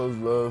one that shows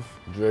love.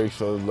 Drake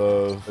shows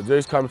love.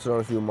 Drake's commented on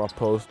a few of my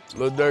posts.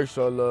 Lil Durk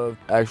showed love.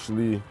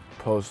 Actually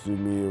posted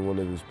me in one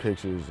of his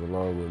pictures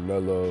along with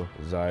Mello,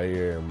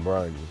 Zaire, and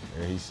Bronny.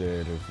 And he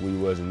said if we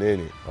wasn't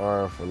in it,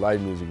 Arm for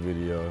Life music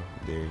video,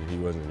 then he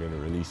wasn't gonna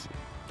release it.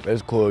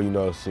 It's cool, you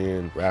know,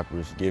 seeing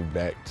rappers give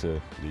back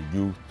to the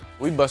youth.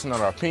 We busting on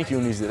our pink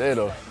unis today,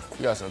 though.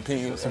 We got some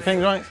pink unis. Some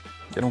pink joints?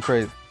 Get them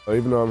crazy.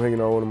 Even though I'm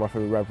hanging out with one of my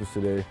favorite rappers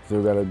today,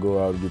 still gotta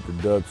go out and get the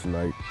dub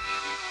tonight.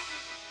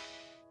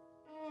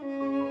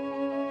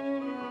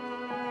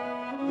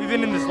 We've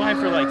been in this line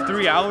for like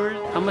 3 hours.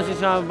 How much you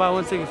trying to buy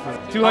one ticket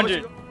for?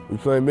 200. We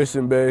playing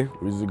Mission Bay.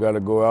 We just gotta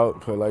go out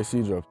and play like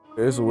C-Drop.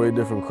 It's a way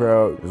different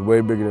crowd. It's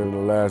way bigger than the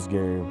last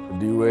game.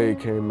 Dwyane Wade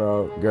came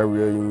out,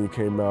 Gabrielle Union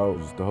came out,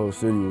 just the whole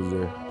city was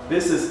there.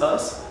 This is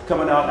us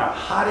coming out in our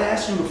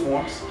hot-ass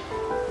uniforms,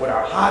 with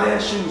our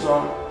hot-ass shoes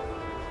on,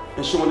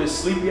 and showing this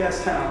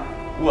sleepy-ass town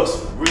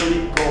what's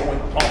really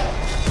going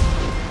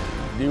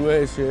on.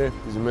 D-Wade's here.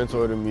 He's a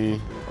mentor to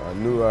me. I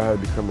knew I had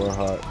to come out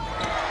hot.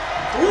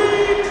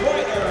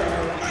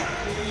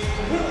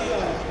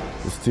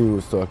 This team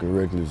was talking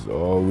reckless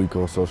all week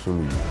on social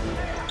media.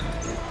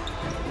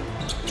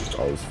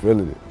 I was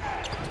feeling it.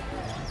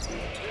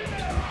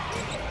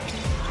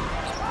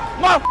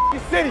 My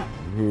city!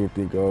 He didn't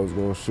think I was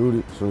gonna shoot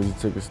it. As soon as he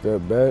took a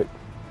step back,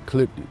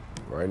 clipped it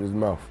right in his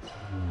mouth.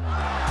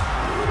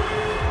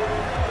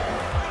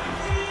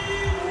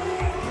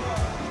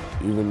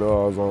 Even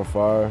though I was on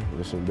fire,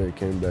 Mission Bay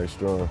came back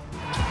strong.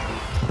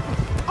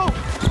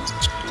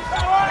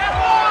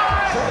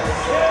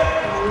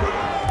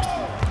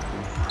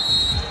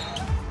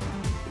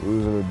 We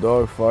was in a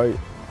dog fight.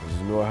 I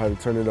just knew I had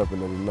to turn it up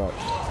another notch.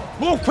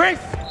 Move, Prince!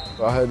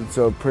 I had to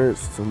tell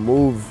Prince to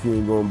move if he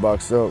ain't gonna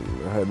box out.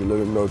 I had to let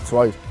him know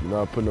twice. You're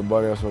not putting a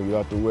body on someone, get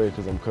out the way,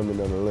 because I'm coming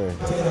down the lane.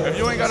 If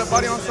you ain't got a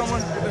body on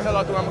someone, get the hell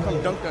out the way, I'm gonna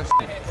come dunk that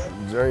shit.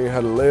 Jerry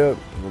had a layup,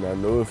 and I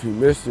knew if he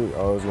missed it,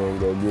 I was gonna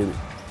go get it.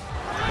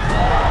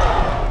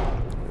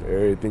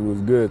 Everything was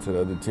good till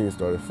the other team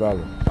started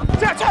fouling.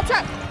 Tap!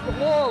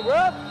 Come on,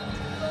 Rep!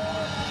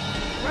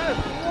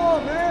 Come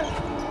on, man!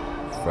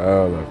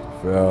 Foul after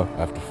foul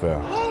after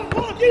foul.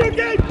 Come on, get your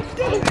game!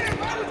 Get your game!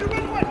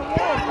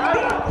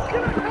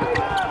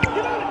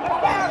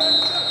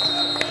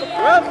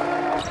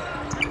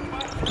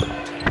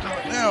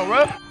 Damn,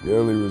 Rep. The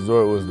only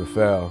resort was the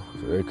foul,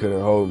 so they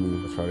couldn't hold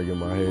me. I tried to get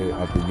my head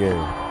out the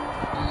game.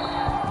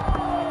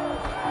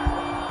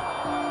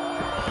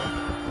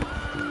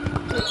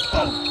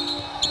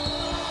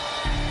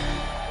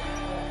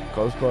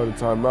 Coach called a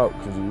timeout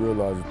because he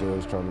realized what they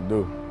was trying to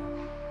do.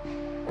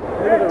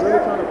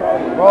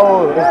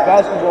 Bro, this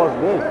basketball's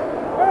good.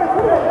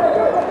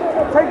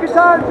 Take your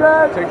time,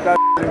 Jack! Take that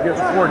and get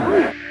to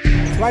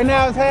 40. Right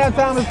now it's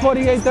halftime, it's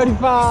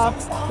 48-35. I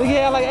think he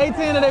had like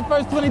 18 of their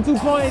first 22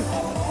 points.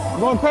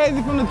 Going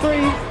crazy from the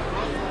three.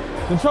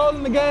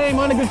 Controlling the game,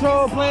 under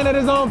control, playing at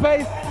his own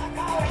pace.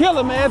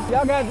 Killer, man.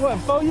 Y'all got, what,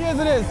 4 years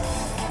of this?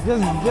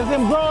 Just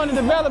him growing and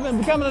developing,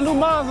 becoming a new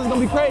monster is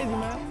gonna be crazy,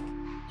 man.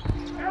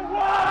 And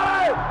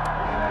wide!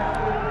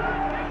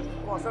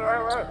 Come on, set it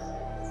right.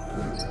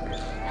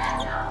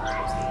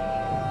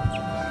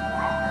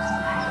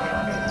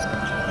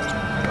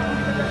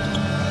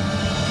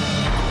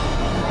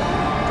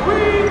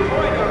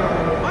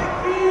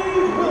 Mikey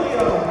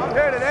Williams. I'm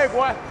here today,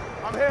 boy.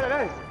 I'm here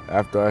today.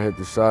 After I hit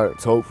the shot,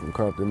 Tope from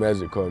Compton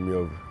Magic called me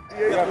over.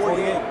 You got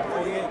 48.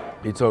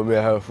 He told me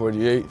I had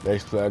 48.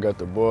 Next play, I got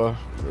the ball.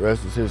 The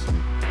rest is history.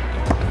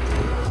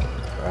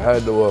 I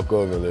had to walk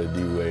over and let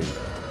D Wade.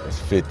 That's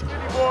 50.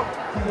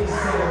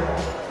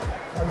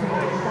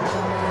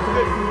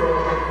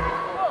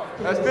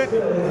 That's 50.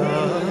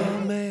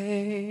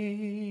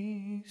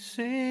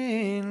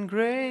 Amazing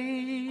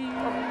grace,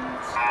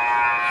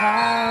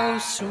 how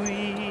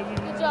sweet.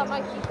 Good job,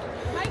 Mikey.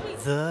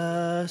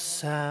 The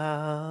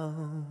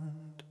sound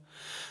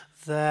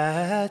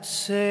that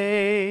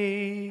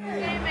saved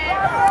a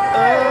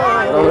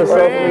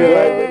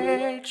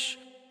wretch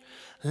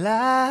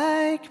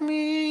like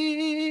me.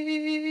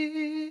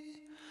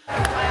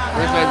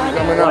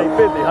 Coming out.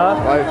 50, huh?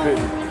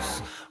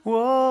 50.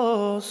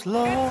 Was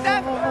lost.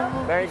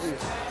 Thank you.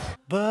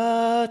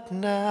 But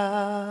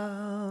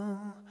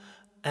now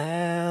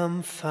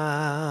am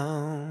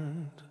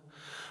found.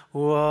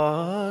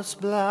 Was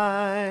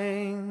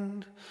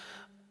blind.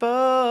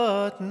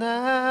 But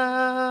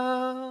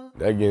now.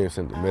 That game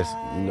sent a message.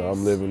 You know,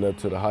 I'm living up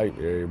to the hype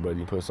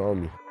everybody puts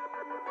on me.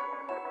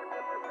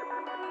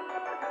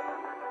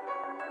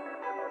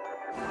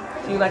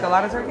 Do you like a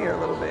lot of turkey or a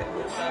little bit?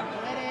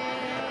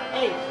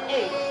 Hey.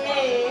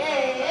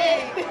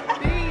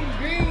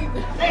 Green.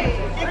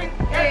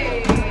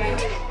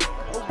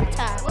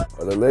 Overtime.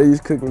 While the ladies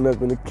cooking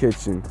up in the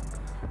kitchen,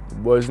 the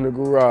boys in the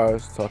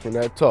garage talking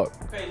that talk.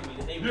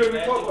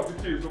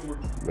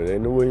 But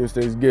ain't no Williams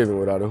Thanksgiving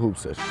without a hoop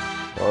session.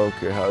 I don't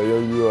care how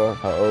young you are,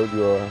 how old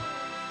you are, you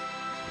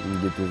can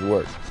get this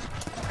work.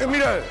 Give me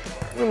that.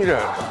 Give me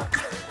that.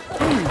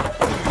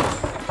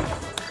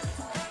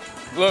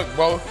 Look,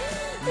 bro,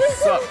 you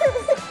suck.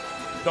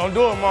 Don't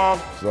do it, Mom.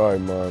 Sorry,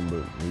 Mom,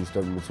 but when you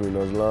step in between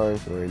those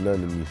lines, there ain't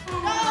nothing to me.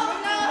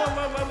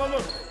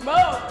 Mo!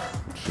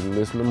 You shouldn't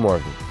listen to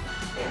Marvin.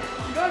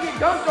 You gonna get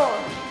dunked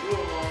on.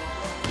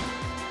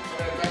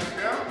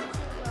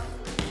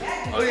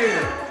 Oh,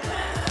 yeah.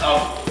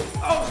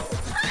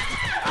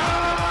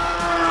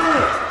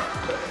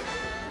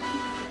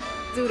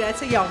 Do that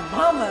to your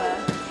mama.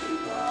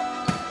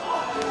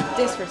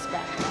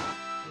 Disrespect.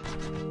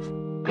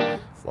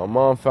 My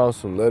mom found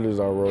some letters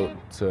I wrote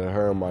to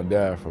her and my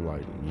dad from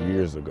like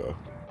years ago.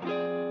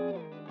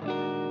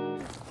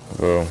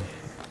 Well,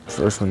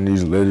 first one of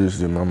these letters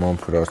that my mom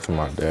put out to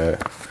my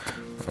dad.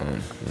 Let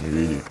me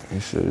read it.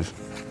 It says,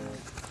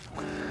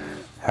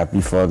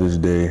 "Happy Father's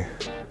Day.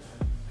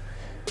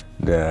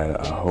 Dad,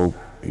 I hope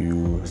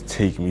you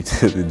take me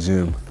to the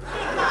gym.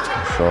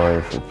 I'm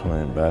sorry for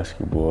playing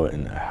basketball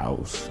in the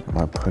house.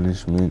 My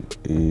punishment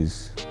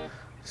is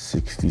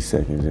 60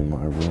 seconds in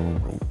my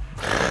room."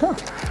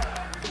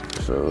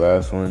 So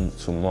last one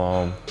to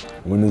Mom.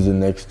 When is the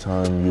next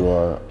time you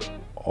are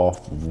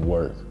off of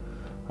work?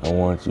 I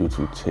want you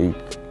to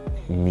take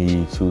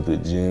me to the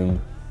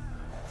gym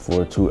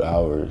for 2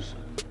 hours.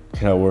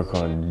 Can I work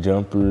on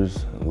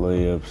jumpers,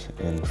 layups,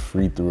 and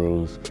free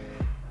throws,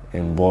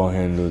 and ball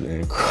handles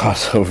and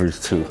crossovers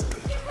too?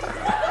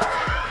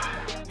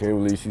 Can't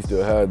believe she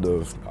still had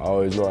those. I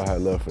always knew I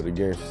had love for the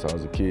game since I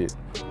was a kid.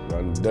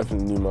 I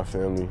definitely need my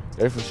family.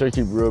 They for sure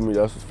keep real with me.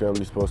 That's what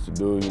family's supposed to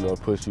do, you know,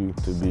 push you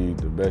to be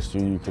the best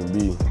you can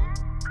be.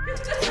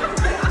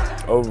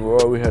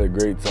 Overall, we had a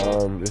great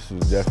time. This is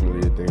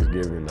definitely a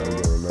Thanksgiving I'm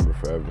gonna remember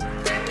forever.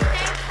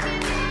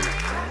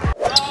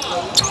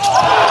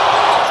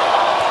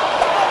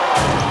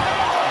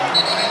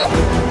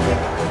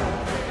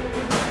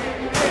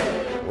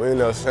 We in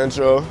El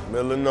Centro,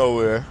 middle of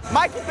nowhere.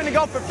 Mikey finna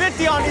go for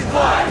 50 on these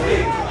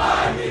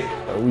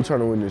boys. We trying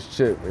to win this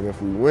chip, and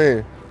if we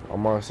win, my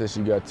mom said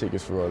she got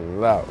tickets for Rolling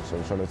Loud, so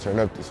I'm trying to turn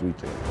up this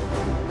weekend.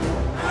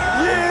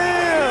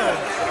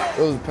 Yeah!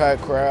 It was a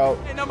packed crowd.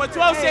 Hey, number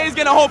 12 said he's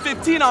gonna hold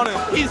 15 on him.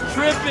 He's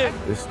tripping.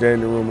 It's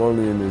standing room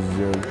only in this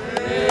gym.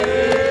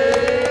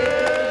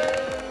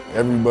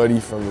 Everybody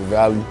from the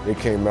Valley, they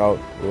came out.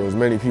 There was as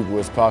many people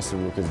as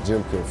possible because the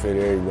gym couldn't fit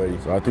everybody.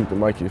 So I think the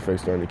Mikey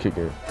effect's starting to kick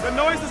in. The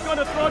noise is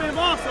gonna throw them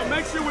off, so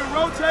make sure we're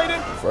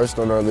rotating. First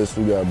on our list,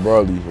 we got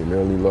Brawley, and they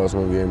only lost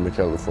one game to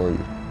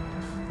California.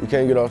 We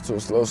can't get off to a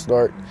slow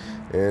start,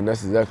 and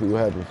that's exactly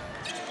what happened.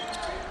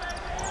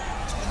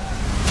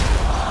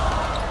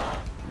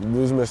 We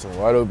was missing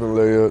wide open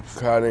layups.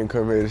 Crowd didn't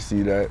come here to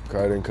see that.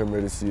 Crowd didn't come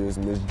here to see us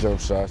miss jump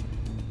shots.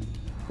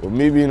 Well,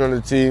 me being on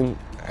the team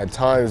at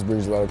times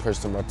brings a lot of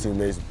pressure to my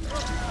teammates.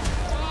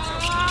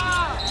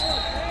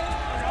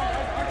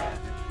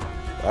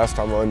 Last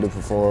time I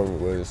underperformed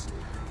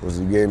was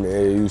the game in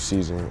AAU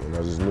season, and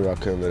I just knew I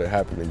couldn't let it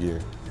happen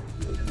again.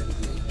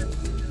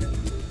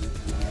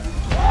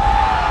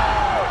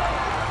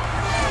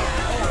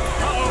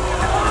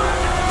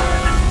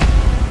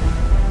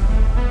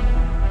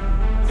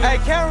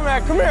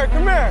 man, come here,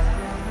 come here.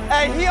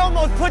 Hey, he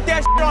almost put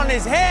that shit on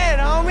his head,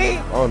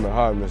 homie. I don't know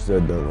how I missed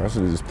that dunk. I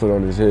should have just put it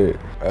on his head.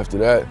 After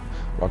that,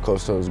 my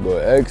coach told us to go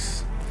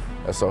X.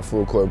 That's our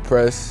full court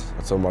press.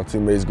 I told my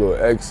teammates go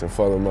X and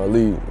follow my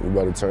lead. We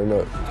about to turn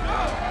up.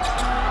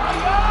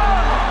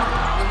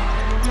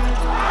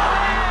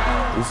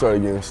 We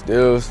started getting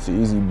steals to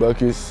easy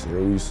buckets,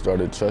 and we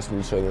started trusting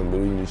each other and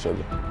believing in each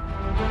other.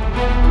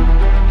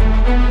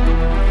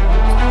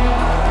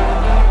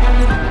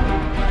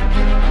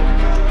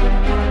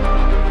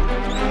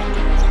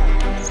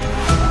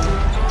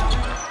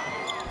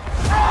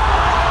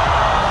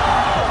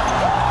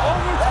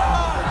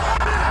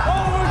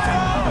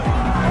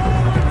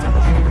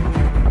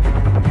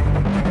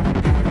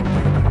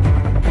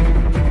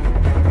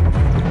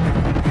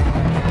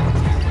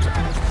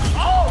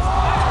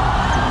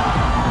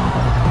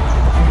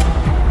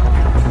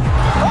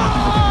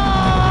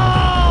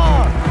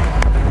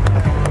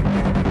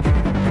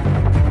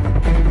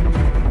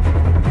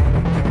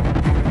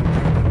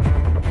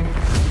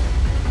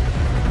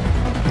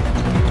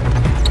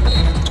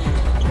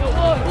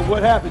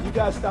 What happened? You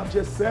guys stopped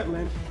just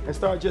settling and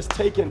started just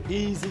taking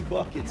easy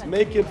buckets,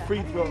 making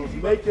free throws,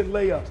 making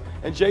layups.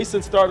 And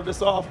Jason started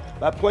us off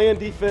by playing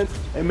defense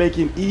and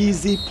making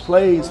easy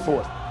plays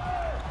for us.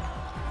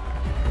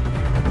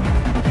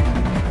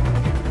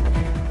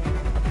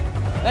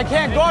 They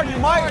can't guard you,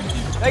 Mike.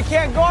 They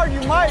can't guard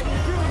you, Mike.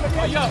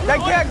 They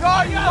can't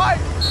guard you, Mike.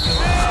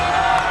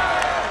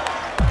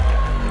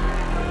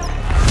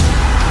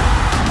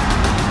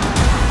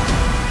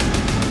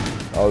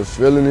 I was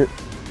feeling it,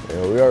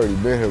 and we already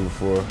been here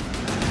before.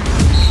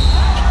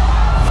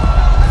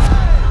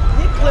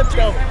 He clipped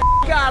the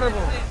f out of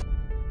him.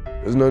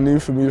 There's no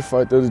need for me to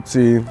fight the other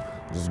team.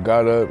 Just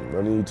got up,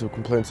 no need to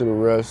complain to the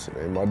refs. It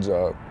ain't my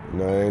job. You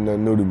know, it ain't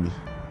nothing new to me.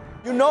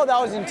 You know that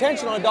was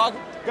intentional, dog.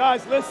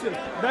 Guys, listen,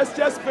 let's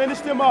just finish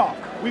them off.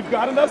 We've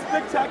got enough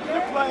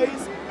spectacular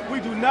plays. We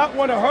do not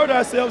want to hurt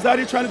ourselves out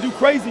here trying to do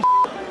crazy shit.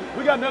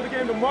 We got another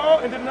game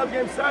tomorrow and then another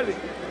game Saturday.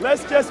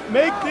 Let's just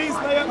make these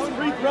layups,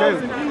 free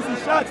throws, and easy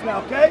shots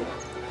now, okay?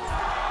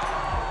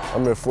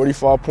 I'm at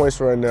 45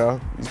 points right now.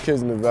 These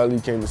kids in the Valley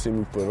came to see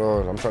me put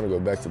on. I'm trying to go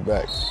back to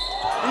back.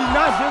 He's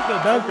not just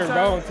a dunker,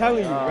 bro. I'm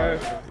telling you, man.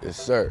 Yes,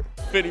 sir.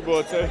 50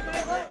 ball, too.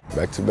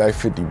 Back-to-back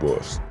 50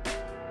 balls.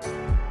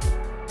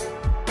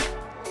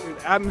 The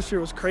atmosphere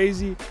was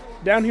crazy.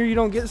 Down here, you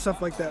don't get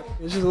stuff like that.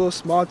 It's just a little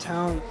small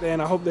town, and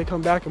I hope they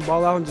come back and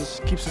ball out and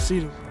just keep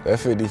succeeding.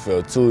 That 50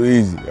 felt too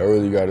easy. I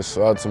really got to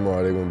show out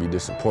tomorrow. They're going to be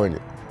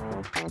disappointed.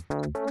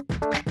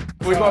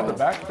 We go out the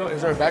back door?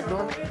 Is there a back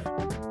door?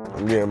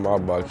 I'm getting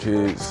mobbed by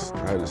kids.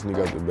 I had to sneak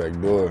out the back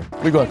door.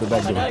 We go out the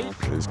back door.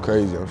 It's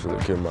crazy. I'm still a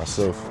kid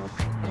myself.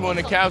 Come on,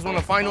 the Cavs won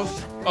the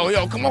finals. Oh,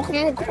 yo, come on, come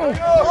on, come on.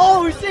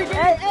 Oh, shit.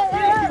 Hey,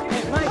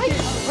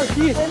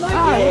 Mikey.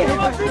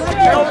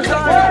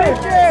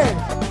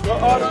 Go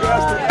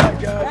autographs to that,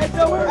 guys.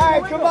 All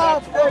right, come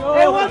on.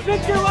 Hey, one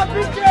picture.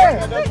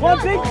 One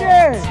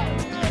picture.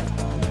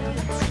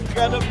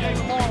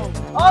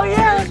 Oh,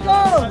 yeah, let's go.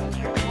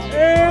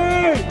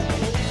 Hey.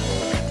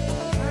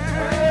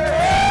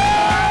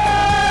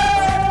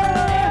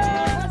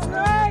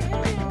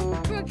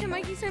 Can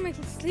Mikey sign my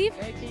sleeve?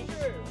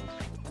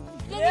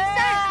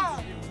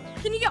 Yeah.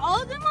 Can you get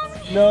all of them on me?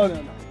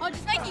 No. Oh,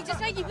 just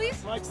Mikey,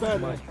 please. Mike, sign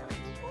Mike.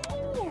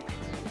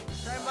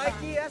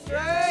 Mikey, that's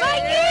right.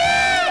 Mikey!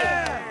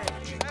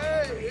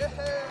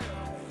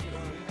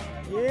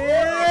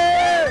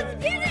 Yeah!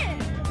 Let's get it!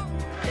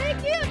 Thank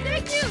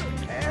you!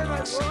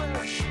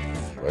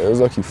 It was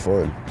lucky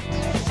fun.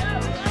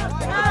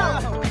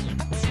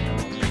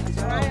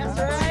 That's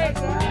right.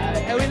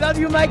 Hey, we love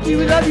you, Mikey.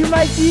 We love you,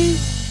 Mikey.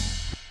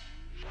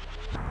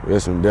 We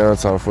had some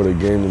downtime for the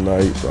game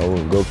tonight, so I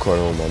went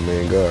go-karting with my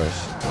main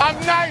guys. I'm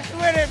nice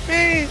with it,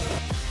 peace.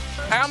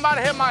 Hey, I'm about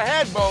to hit my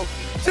head, bro.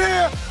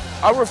 Yeah.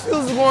 I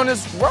refuse to go on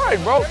this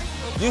ride, bro.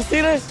 You see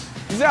this?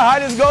 You see how high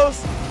this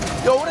goes?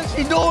 Yo, what is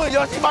she doing?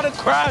 Yo, she about to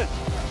crash.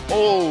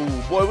 Oh,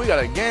 boy, we got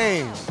a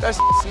game. That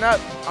snap,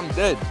 I'm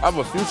dead. I have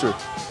a future.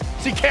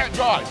 She can't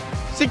drive.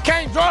 She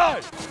can't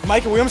drive.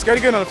 Mikey Williams scared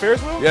to get on the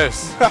Ferris wheel?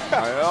 Yes.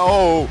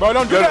 Oh. Bro,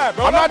 don't do that,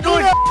 bro. I'm not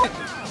doing that.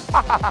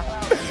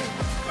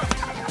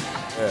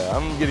 Yeah,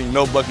 I'm getting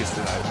no buckets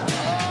tonight.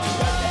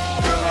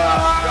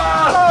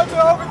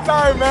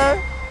 Overtime, man.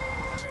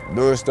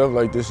 Doing stuff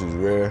like this is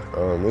rare.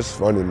 It's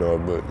fun and all,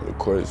 but the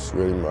court's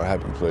really my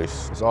happy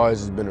place. It's always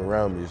just been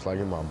around me. It's like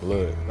in my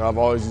blood. I've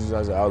always used it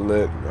as an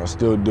outlet. I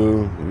still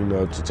do, you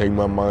know, to take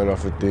my mind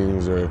off of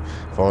things, or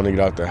if I want to get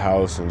out the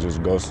house and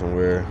just go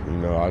somewhere, you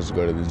know, I just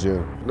go to the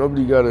gym.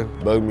 Nobody gotta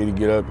bug me to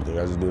get up.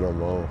 I just do it on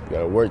my own.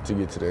 Gotta work to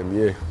get to the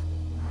NBA.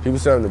 People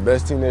say I'm the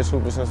best teenage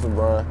hooper since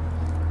LeBron,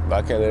 but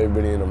I can't let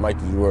everybody into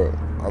Mikey's world.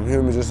 I'm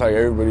human just like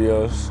everybody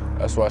else.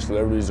 That's why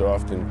celebrities are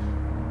often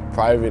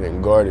private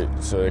and guarded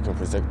so they can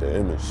protect their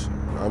image.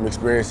 I'm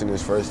experiencing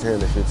this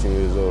firsthand at 15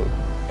 years old.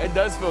 It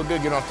does feel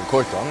good getting off the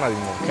court, though. I'm not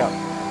even gonna count.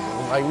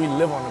 Like, we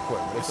live on the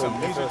court. It's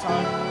some leisure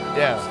time.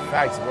 Yeah,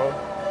 facts, bro.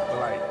 But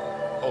like,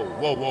 oh,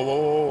 whoa, whoa, whoa,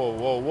 whoa,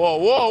 whoa, whoa,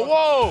 whoa,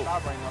 whoa,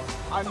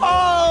 whoa.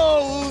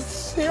 Oh,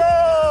 shit.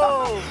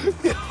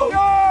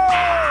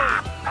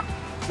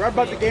 Rap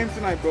about the game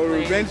tonight, bro. The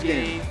revenge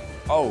game.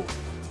 Oh.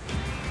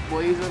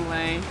 Boys are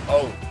lame.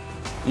 Oh.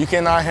 You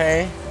cannot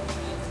hang.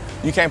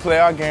 You can't play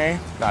our game.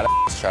 Nah,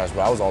 that's trash,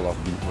 bro. I was all off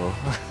beat, bro.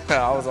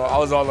 I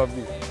was all off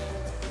beat.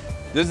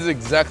 This is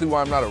exactly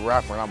why I'm not a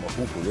rapper and I'm a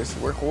hooper.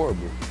 We're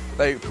horrible.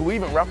 Like, can we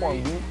even rap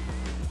on beat?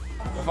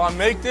 If I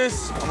make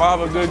this, I'm gonna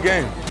have a good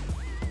game.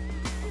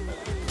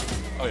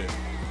 Oh yeah,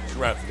 it's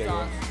rap today,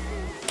 bro.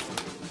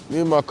 Me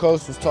and my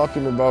coach was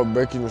talking about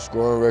breaking the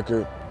scoring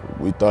record.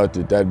 We thought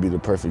that that'd be the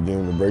perfect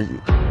game to break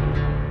it.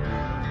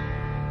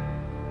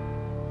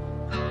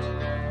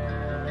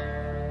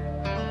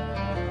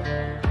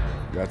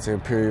 Got to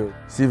Imperial.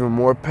 It's even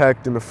more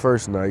packed than the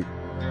first night.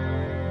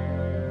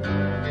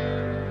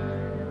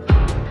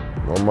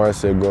 My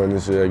mindset going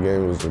into that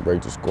game was to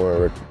break the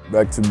scoring record.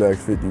 Back-to-back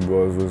 50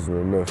 balls wasn't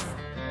enough.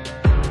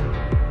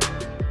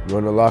 Go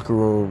in the locker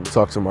room,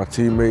 talk to my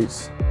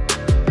teammates.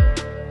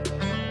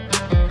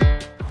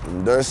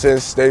 I'm done saying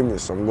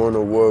statements. I'm going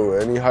to war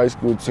with any high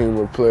school team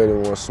or player that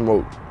wants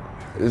smoke.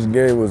 This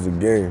game was a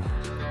game.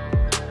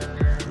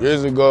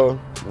 Years ago,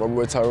 my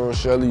boy Tyrone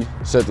Shelley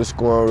set the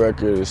scoring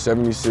record at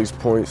 76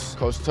 points.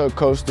 Coach Tuck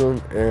coached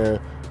him, and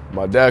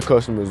my dad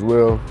coached him as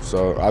well,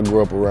 so I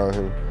grew up around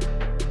him.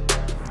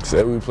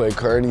 Said we played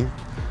Kearney.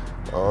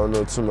 I don't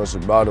know too much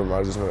about him.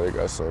 I just know they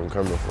got something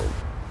coming for me.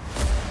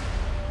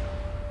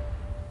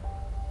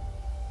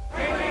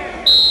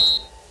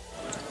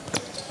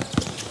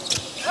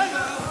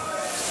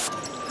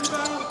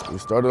 We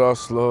started off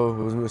slow.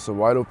 We was missing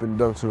wide open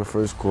dunks in the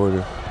first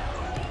quarter.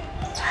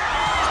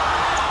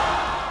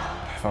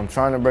 If I'm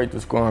trying to break the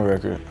scoring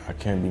record, I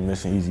can't be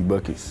missing easy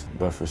buckets.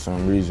 But for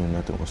some reason,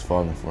 nothing was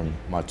falling for me.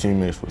 My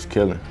teammates was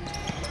killing.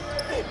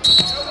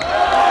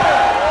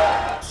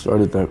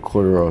 Started that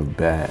quarter off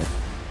bad.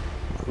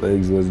 My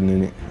legs wasn't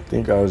in it. I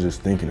think I was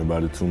just thinking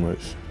about it too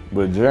much.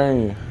 But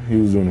Jerry, he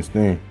was doing his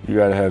thing. You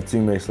gotta have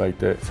teammates like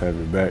that to have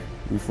your back.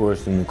 We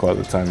forced him to call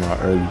the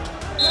timeout early.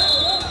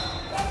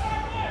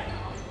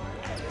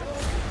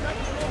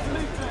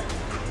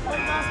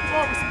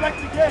 Respect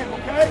the game,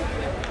 okay?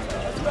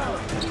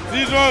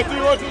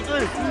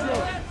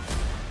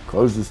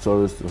 Coach just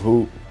told us to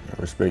hoop and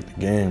respect the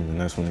game, and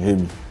that's when it hit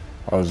me.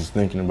 I was just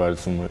thinking about it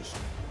too much.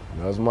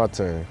 That was my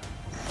turn.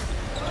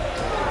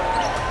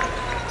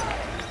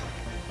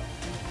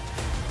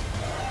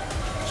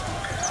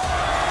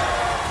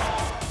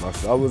 My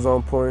shot was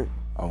on point.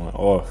 I went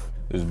off.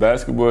 This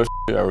basketball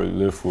shit, I really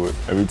live for it.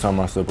 Every time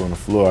I step on the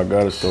floor, I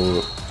gotta show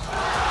up.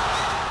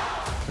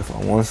 If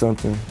I want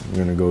something, I'm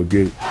gonna go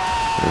get it.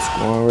 The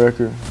scoring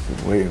record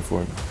is waiting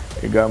for me.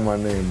 It got my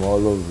name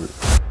all over it.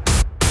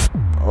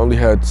 I only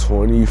had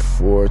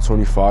 24,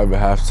 25 at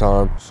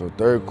halftime. So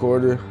third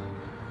quarter,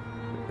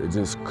 it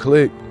just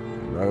clicked.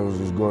 And I was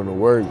just going to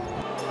work.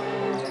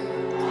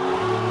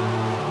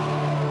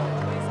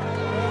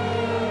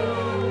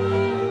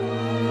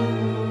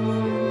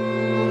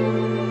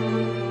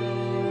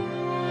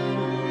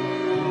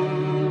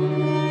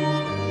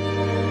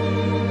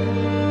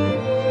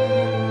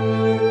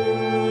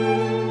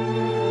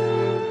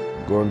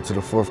 Going into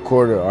the fourth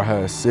quarter, I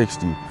had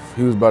 60.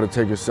 He was about to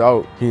take us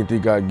out. He didn't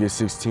think I'd get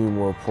 16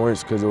 more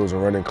points because it was a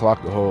running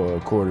clock the whole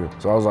quarter.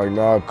 So I was like,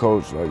 nah,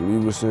 coach, like,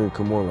 leave us in,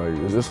 come on, like,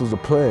 this was the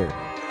plan.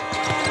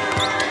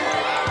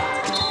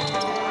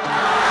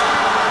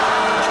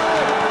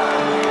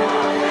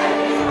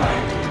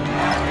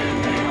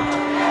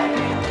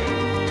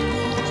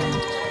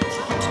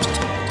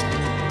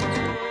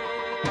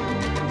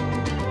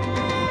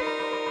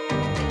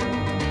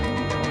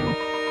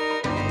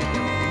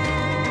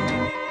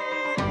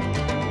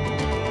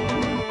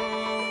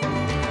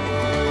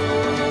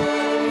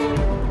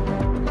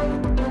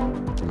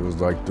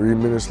 Like 3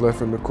 minutes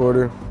left in the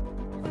quarter.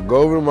 I go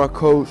over to my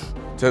coach,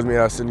 tells me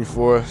I have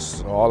 74,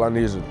 so all I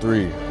need is a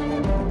 3.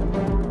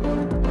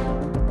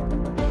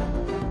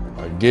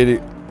 I get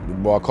it, the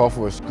ball call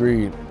for a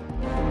screen.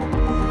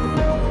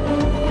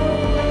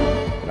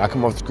 And I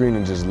come off the screen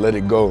and just let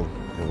it go.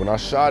 And when I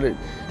shot it,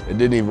 it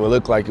didn't even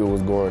look like it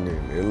was going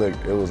in.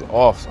 It was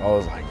off, so I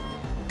was like,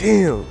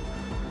 damn.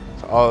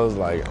 So I was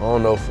like, I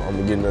don't know if I'm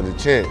gonna get another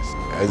chance.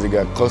 As it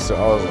got closer,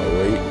 I was like,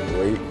 wait.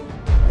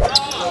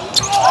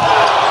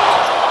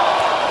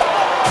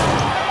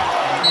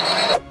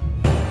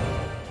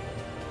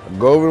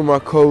 Go over to my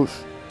coach,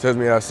 tells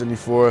me I have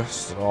 74,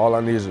 so all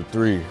I need is a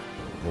 3.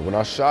 And when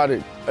I shot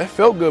it, it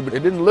felt good, but it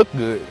didn't look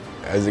good.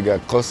 As it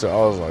got closer, I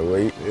was like,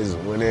 wait, it just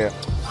went in.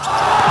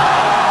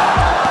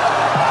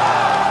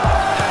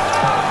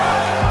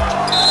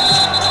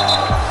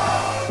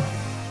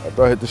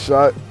 After I hit the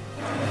shot,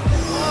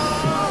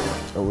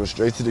 I went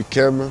straight to the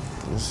camera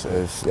and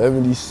said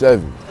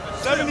 77.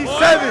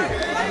 77!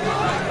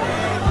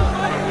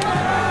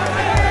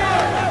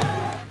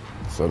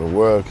 So the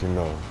world can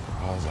know.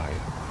 I was like,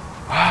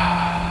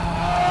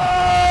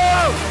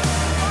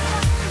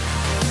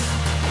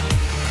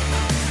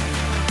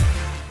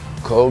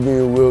 Kobe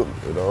and Wilt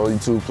are the only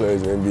 2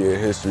 players in NBA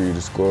history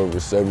to score over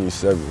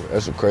 77.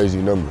 That's a crazy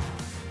number.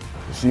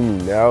 You see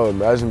me now,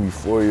 imagine me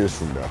 4 years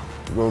from now.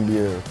 We're gonna be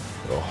in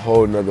a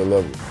whole nother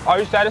level. Are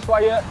you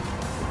satisfied yet?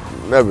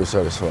 Never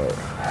satisfied.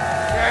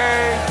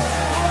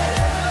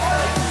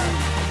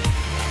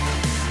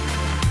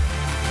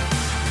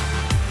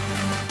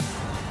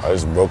 I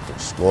just broke the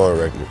scoring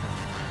record.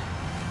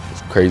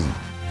 It's crazy.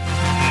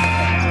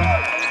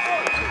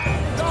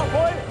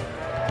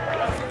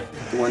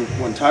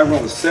 When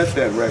Tyrone set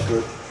that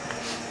record,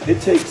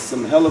 it takes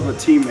some hell of a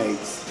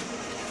teammates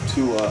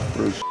to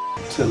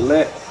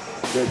let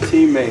their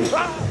teammate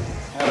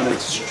have an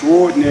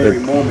extraordinary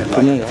moment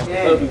like that.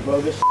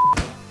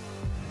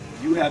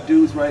 You have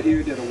dudes right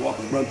here that'll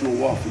run through a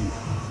wall for you.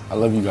 I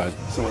love you guys.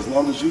 So as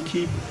long as you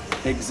keep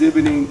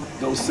exhibiting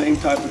those same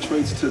type of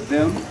traits to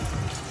them,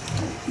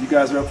 you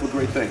guys are up for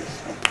great things.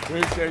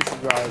 Appreciate you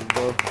guys,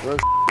 bro.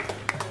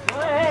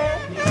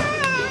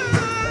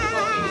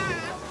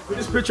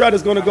 This picture out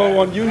is going to go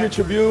on Union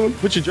Tribune.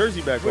 Put your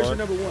jersey back Where's on.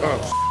 your number one?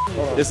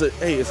 It's a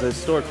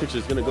historic picture.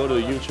 It's gonna go to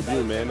the Union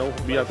Tribune, man.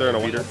 Don't be out there in a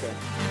weeder.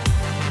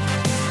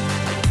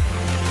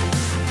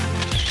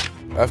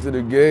 After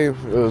the game,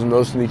 there was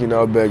no sneaking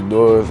out back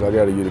doors. I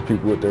gotta give the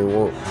people what they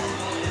want.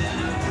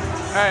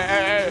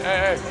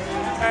 Hey.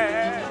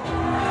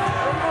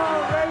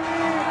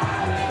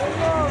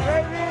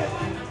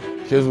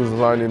 Kids was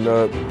lining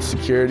up.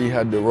 Security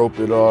had to rope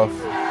it off.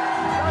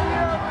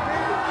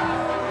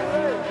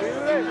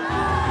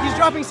 He's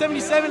dropping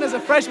 77 as a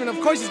freshman. Of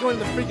course he's going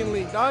to the freaking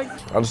league, dog.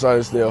 I decided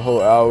to stay a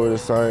whole hour to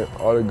sign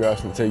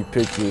autographs and take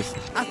pictures.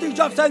 After he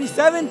dropped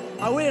 77,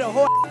 I waited a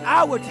whole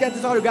hour to get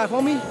this autograph,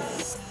 homie.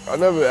 I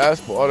never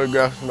asked for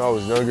autographs when I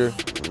was younger,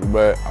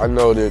 but I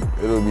know that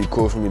it'll be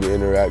cool for me to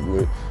interact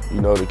with,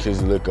 the kids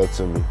that look up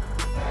to me.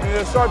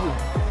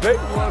 Pick,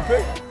 you want to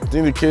pick? I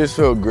think the kids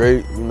felt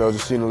great,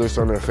 just seeing the looks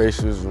on their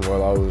faces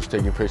while I was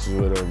taking pictures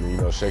with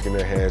them, shaking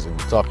their hands and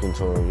talking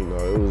to them,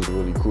 it was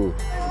really cool.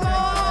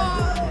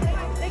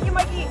 Thank you,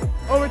 Mikey.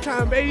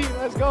 Overtime, baby.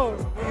 Let's go.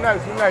 You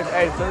nice.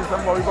 Hey, send us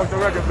some more. We broke the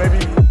record, baby.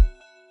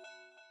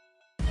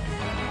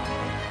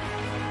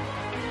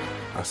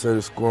 I set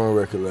a scoring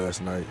record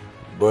last night,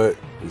 but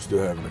we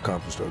still haven't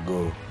accomplished our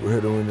goal. We're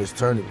here to win this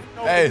tournament.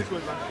 Hey,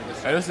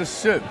 this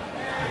is shit.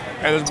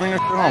 Hey, let's bring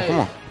this shit home. Come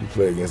on. We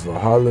play against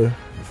Valhalla,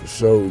 and for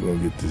sure we're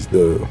gonna get this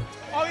dub.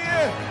 Oh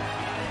yeah!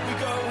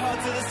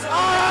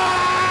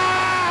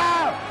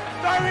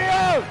 Turn me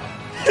up!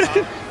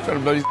 Try to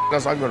blow these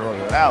that's I'm gonna run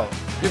it out.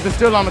 Get the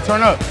still, I'ma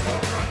turn up.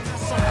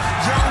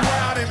 Young,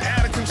 wild, and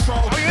out of control.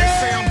 Oh, yeah. They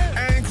say I'm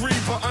angry,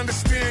 but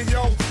understand,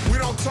 yo. We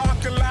don't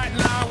talk a lot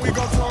now. We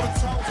go toe to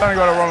toe. Trying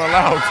to go to Rolling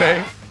Loud,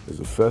 Tay. There's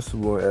a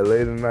festival in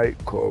LA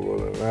tonight called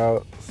Rolling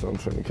Loud, so I'm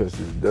trying to catch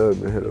this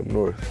dub and head up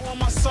north. On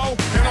my soul,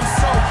 and I'm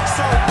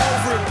so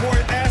over it, boy.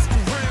 Ask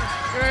around.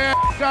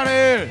 Yeah, out of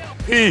here.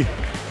 P,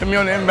 hit me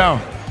on the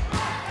inbound.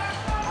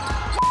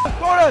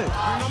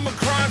 I'ma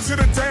grind to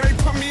the day they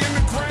put me in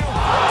the ground.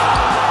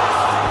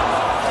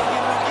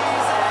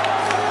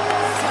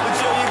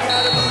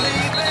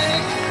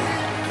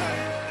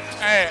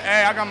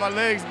 Hey, I got my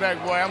legs back,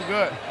 boy. I'm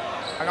good.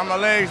 I got my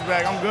legs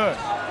back. I'm good.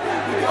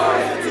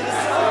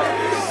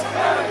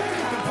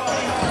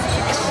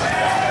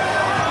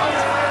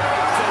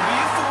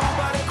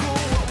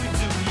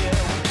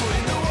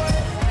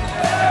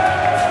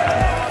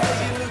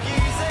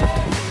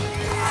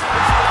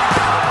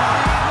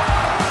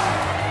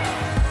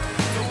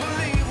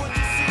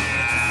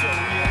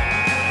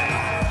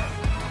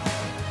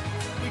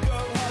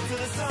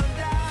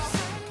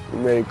 We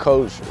made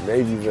Coach and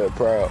Navy vet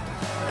proud.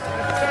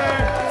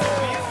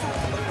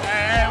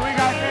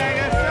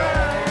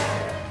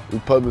 We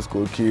public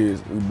school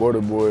kids, we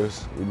border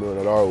boys, we doing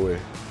it our way.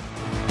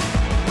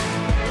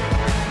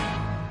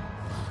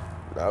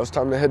 Now it's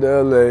time to head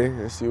to LA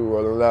and see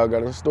what Rolling Loud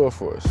got in store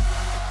for us.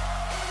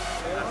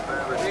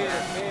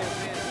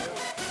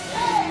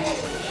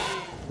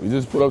 We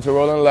just put up to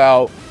Rolling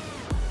Loud,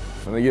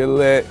 finna get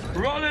lit.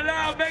 Rolling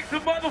Loud, make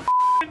some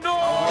motherfucking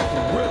noise!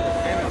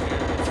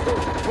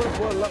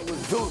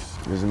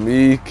 It's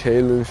me,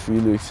 Kaylin,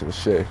 Felix, and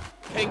Shay.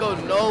 Can't go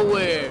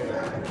nowhere.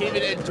 Can't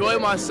even enjoy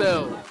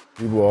myself.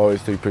 People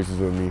always take pictures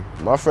with me.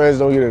 My friends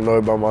don't get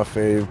annoyed by my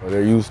fame.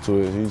 They're used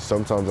to it.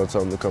 Sometimes I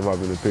tell them to come up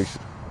in the picture.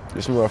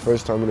 This is my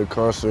first time in a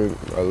concert.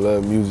 I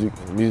love music.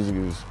 Music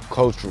is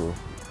cultural.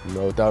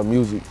 Without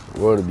music,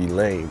 the world would be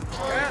lame.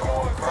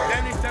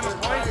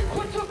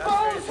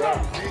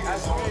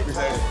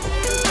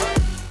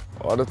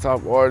 All the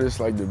top artists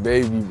like the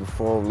Baby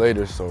perform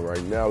later, so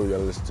right now we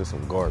gotta listen to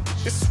some garbage.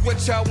 This is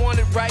what y'all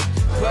wanted, right?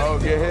 Go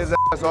get his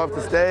ass off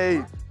the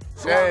stage.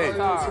 Shay,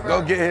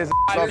 go get his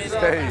ass off the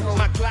stage.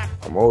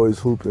 I'm always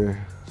hooping,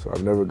 so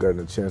I've never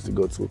gotten a chance to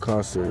go to a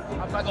concert.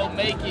 I'm not gonna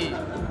make it.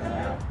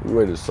 We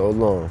waited so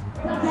long.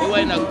 We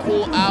waiting a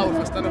cool hour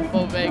for Stunning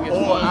for Vegas.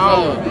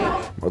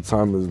 My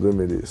time is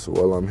limited, so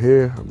while I'm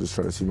here, I'm just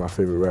trying to see my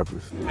favorite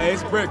rappers. Hey,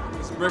 it's brick.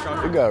 It's brick out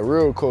It here. got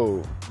real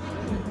cold.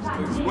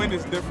 This wind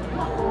is different.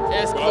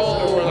 It's I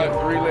cold. wore like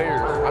 3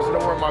 layers. I should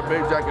have worn my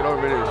big jacket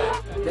over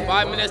this.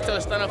 5 minutes till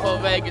Stunning for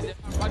Vegas.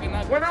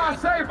 When I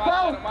say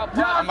phone,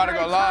 I'm about to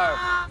go live.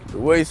 The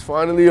wait's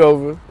finally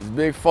over. There's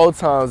big 4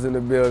 times in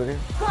the building.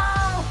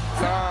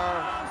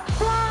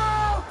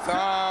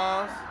 Time.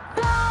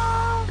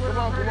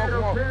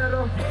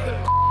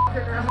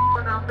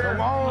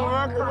 Come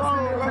on, come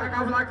on.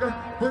 I'm like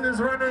a police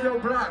running your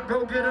block.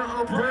 Go get an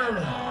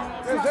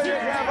umbrella. They say you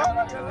got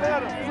like a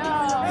letter.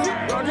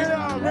 Go get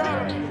an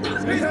umbrella.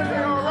 They say they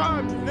gonna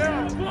rob you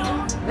now.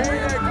 Me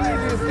and that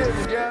Cleveland stick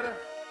together.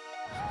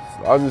 So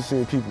I was just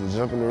seeing people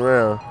jumping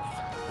around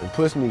and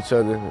pushing each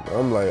other.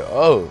 I'm like,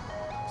 oh,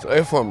 so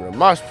they forming a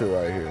mosh pit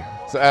right here.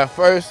 So at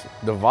first,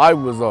 the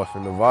vibe was off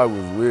and the vibe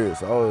was weird.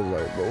 So I was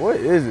like, but what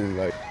is this?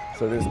 Like,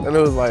 so this, and it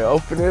was like,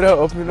 open it up,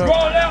 open it up.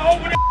 Roll that,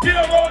 open that shit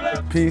up, roll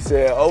that. P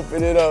said,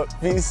 open it up.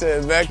 P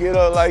said, back it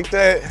up like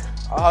that.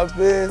 I hopped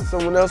in,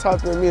 someone else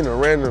hopped in, me and a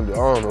random, I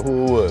don't know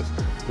who it was.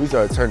 We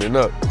started turning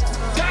up.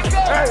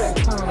 Hey,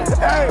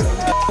 hey,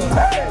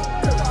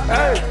 hey,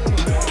 hey,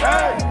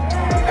 hey,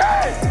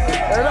 hey.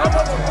 And I'm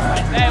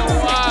Hey,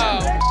 wow.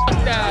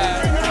 Fuck that.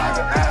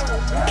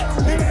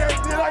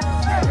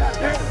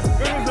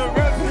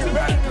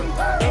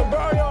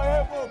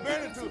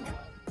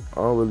 I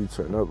don't really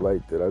turn up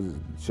like that. I just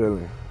be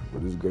chilling.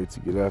 But it's great to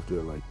get after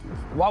it like this.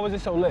 Why was it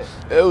so lit?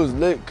 It was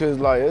lit cause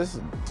like it's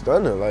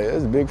stunning. Like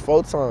it's big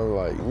photon.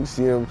 Like you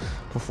see him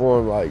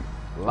perform like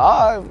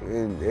live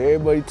and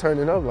everybody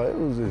turning up. Like it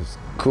was just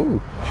cool.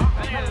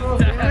 Hey,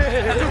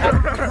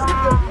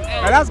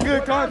 that's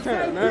good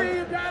content,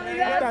 man.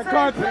 That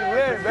content,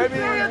 yeah, baby.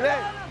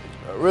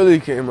 I really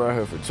came out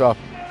here for Chop.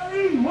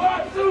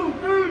 1, 2,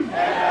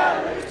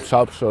 3.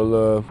 Chop show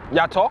love.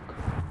 Y'all talk?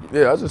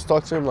 Yeah, I just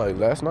talked to him like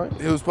last night.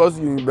 He was supposed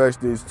to give me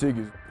backstage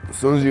tickets. As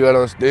soon as he got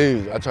on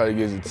stage, I tried to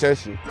get his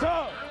attention. You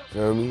know what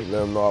I mean?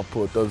 Let him know I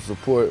pulled up to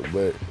support,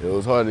 but it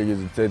was hard to get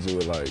his attention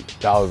with like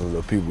thousands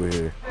of people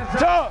here.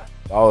 I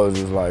was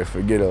just like,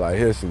 forget it, like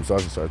hit him so I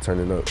can start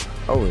turning up.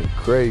 I went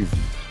crazy.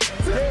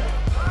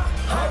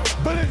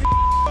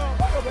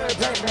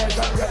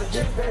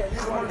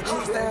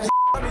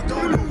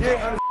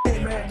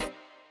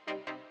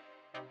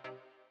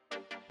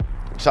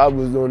 Chop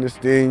was doing this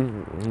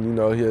thing, you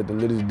know, he had the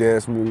latest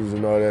dance moves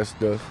and all that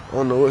stuff. I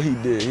don't know what he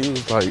did. He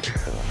was like,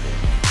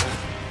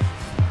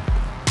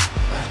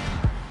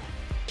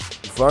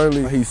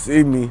 finally he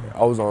see me.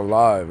 I was on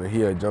live and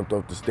he had jumped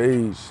off the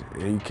stage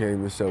and he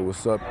came and said,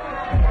 what's up?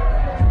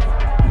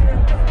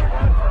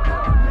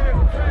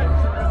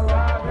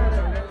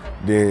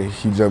 Then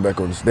he jumped back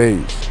on the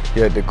stage.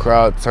 He had the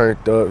crowd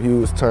turned up. He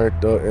was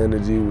turned up.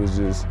 Energy was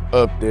just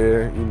up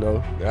there, you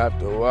know.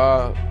 After a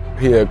while,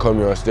 he had called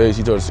me on stage.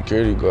 He told the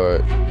security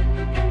guard.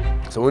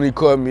 So when he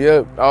called me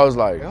up, I was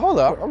like, hold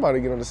up, I'm about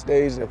to get on the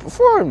stage and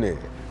perform then.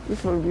 We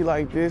finna be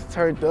like this,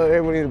 turned up,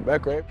 everybody in the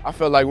background. I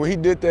felt like when he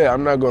did that,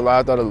 I'm not gonna lie,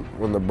 I thought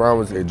when LeBron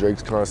was at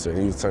Drake's concert,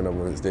 he was turned up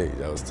on the stage.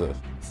 That was tough.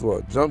 So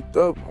I jumped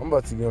up, I'm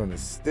about to get on the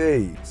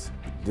stage.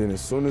 Then as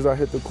soon as I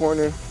hit the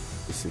corner,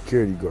 the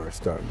security guard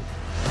stopped me.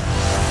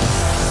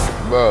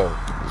 Bro,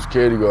 the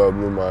security guard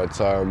blew my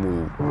entire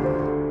move.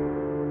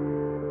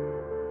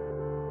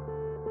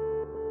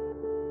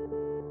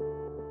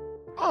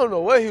 I don't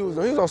know what he was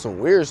doing. He was on some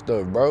weird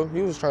stuff, bro.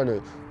 He was trying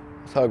to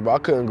talk about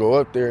I couldn't go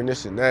up there and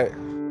this and that.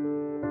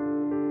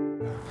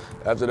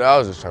 After that, I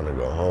was just trying to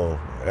go home.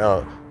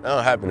 That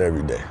don't happen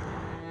every day.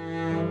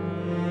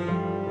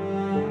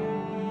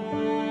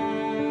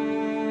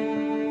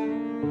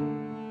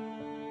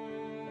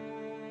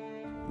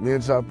 Me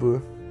and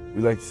Chopper,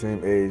 we like the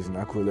same age, and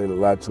I could relate a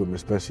lot to him,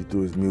 especially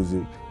through his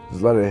music.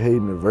 There's a lot of hate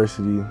and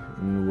adversity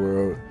in the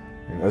world,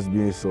 and us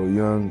being so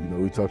young, you know,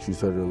 we talk to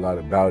each other a lot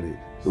about it.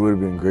 It would have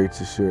been great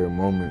to share a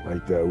moment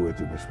like that with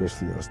him,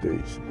 especially on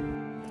stage.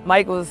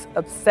 Mike was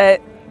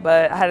upset,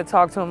 but I had to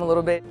talk to him a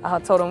little bit. I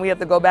told him we have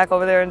to go back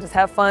over there and just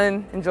have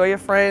fun, enjoy your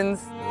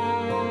friends.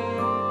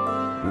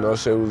 You know,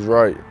 shit was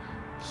right.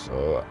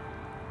 So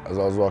as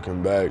I was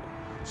walking back,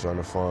 trying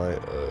to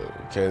find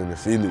Kaden and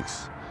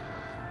Felix,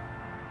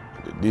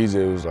 the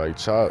DJ was like,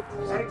 Chop.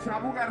 Hey,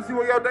 Chop, we gotta see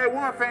where your Day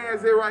One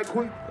fans is right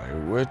quick. Like,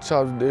 where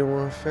Chop's Day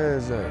One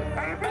fans at?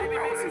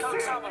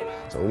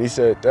 So when he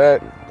said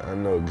that, I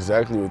know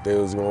exactly what they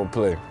was gonna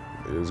play.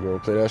 They was gonna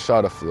play that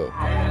Shotta Flow.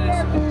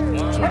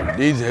 So the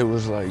DJ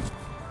was like,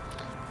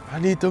 I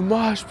need the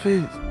mosh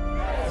pit.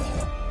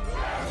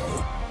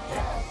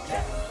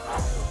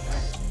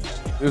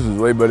 This was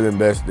way better than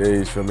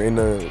backstage for me. Ain't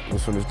nothing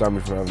was gonna stop me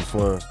from having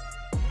fun.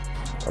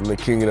 I'm the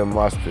king of the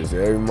mosh pits.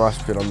 Every mosh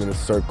pit, I'm in a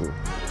circle.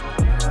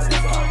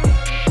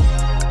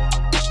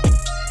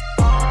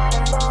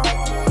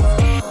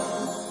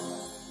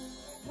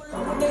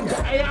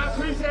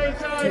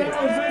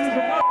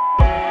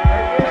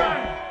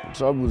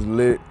 Chop was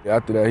lit.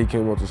 After that, he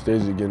came off the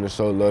stage again to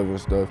show love and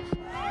stuff.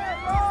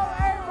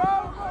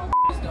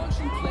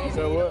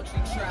 So what?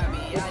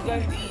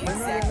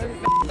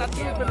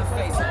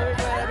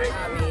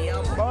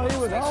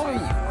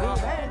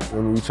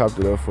 When we chopped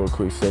it up for a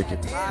quick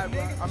second,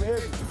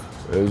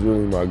 it was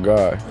really my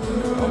guy.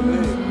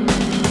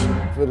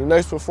 For the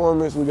next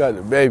performance, we got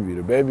the Baby.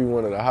 The Baby,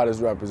 one of the hottest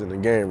rappers in the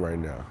game right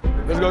now.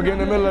 Let's go get in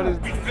the middle of this.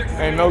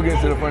 Ain't no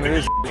getting to the front of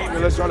this.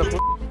 Let's try to.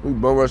 We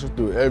bum rushing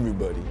through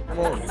everybody. Come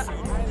on.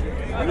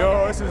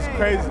 Yo, this is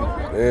crazy.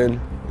 And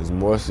there's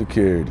more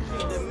security.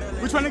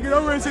 We're trying to get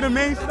over into the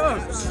main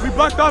stuff. We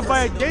blocked off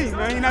by a gate,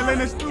 man. You're not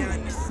letting us through.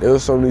 There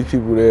was so many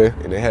people there,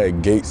 and they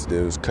had gates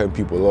that was cutting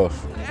people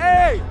off.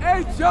 Hey,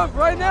 jump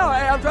right now.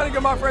 Hey, I'm trying to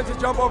get my friends to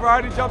jump over. I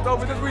already jumped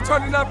over. Just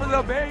returning up for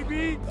the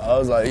baby. I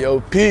was like, yo,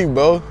 P,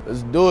 bro,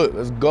 let's do it.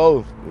 Let's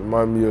go.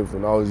 Remind me of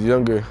when I was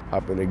younger,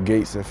 hopping the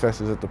gates and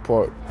fences at the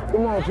park.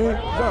 Come on, P.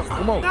 Jump.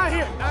 Come on. Not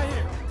here.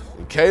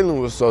 And Kalen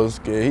was so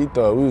scared, he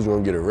thought we was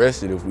gonna get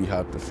arrested if we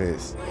hopped the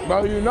fence.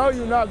 Bro, you know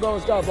you're not gonna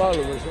stop all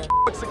of us, right?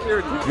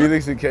 Security.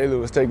 Felix and Kalen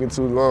was taking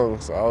too long,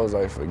 so I was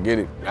like, forget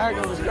it. Go.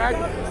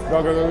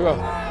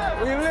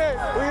 We lit.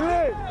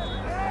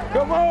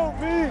 Come on,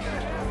 P.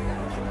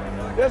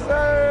 Yes,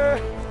 sir.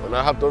 When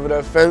I hopped over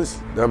that fence,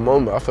 that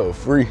moment, I felt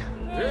free.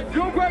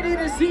 You ready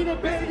to see the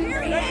baby?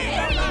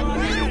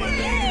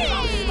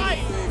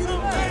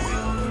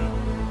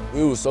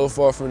 We was so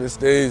far from the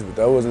stage, but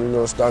that wasn't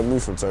gonna stop me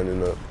from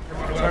turning up.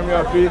 Turn me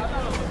up, P.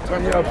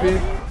 Turn me up, P.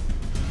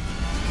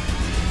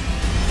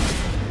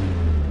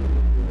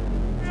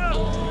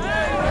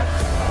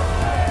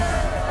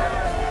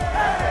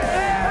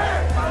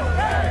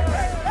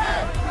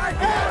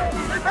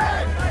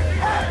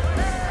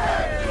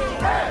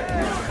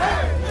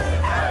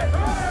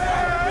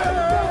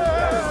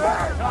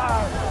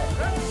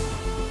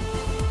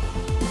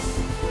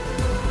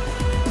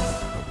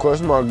 Of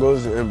course, my goal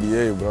is the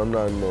NBA, but I'm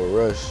not in no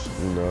rush,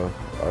 you know.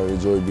 I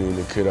enjoy being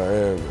the kid I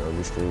am, and I'm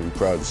extremely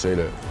proud to say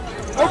that.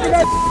 Open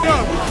that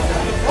up!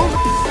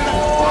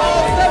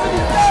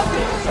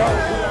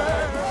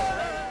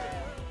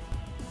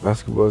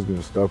 Basketball's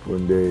gonna stop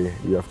one day.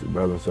 You have to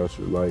balance out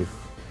your life.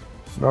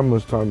 It's not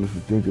much time if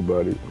you think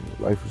about it.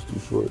 Life is too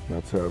short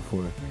not to have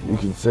fun. You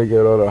can take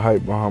out all the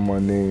hype behind my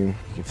name.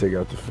 You can take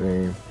out the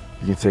fame.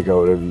 You can take out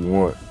whatever you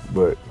want,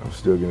 but I'm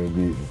still gonna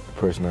be the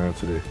person I am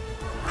today.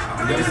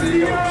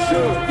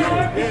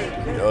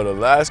 Yo, the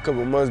last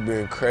couple months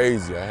been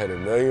crazy. I had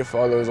 1 million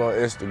followers on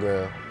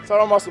Instagram. Shout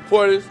out my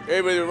supporters,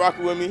 everybody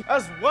rocking with me.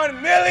 That's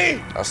 1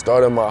 million. I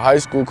started my high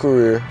school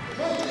career.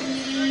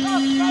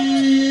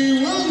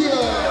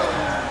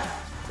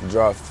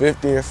 Dropped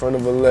 50 in front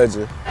of a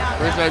legend.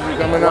 Appreciate you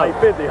coming out.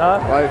 Like 50, huh?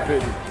 Like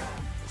 50.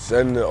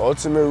 Setting the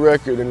ultimate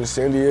record in the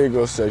San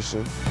Diego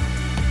section.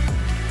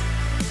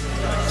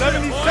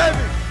 77.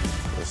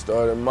 And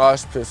started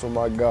mosh pits with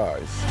my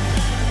guys.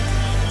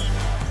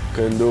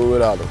 Couldn't do it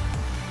without them.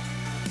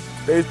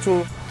 Stay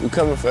tuned, we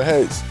coming for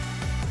heads.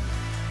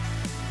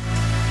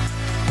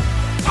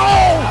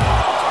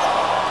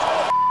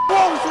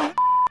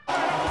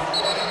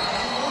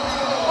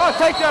 I'll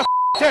take that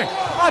 10.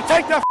 I'll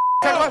take that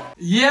 10.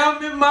 Yeah,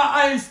 I'm in my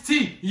iced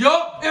tea.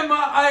 Yup, in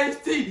my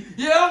iced tea.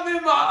 Yeah, I'm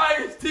in my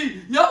iced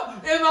tea.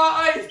 Yup, in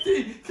my iced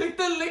tea. Click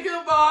the link in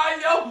the bio.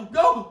 Yo,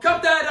 go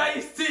cup that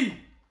iced tea.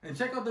 And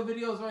check out the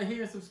videos right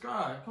here and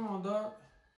subscribe. Come on, dog.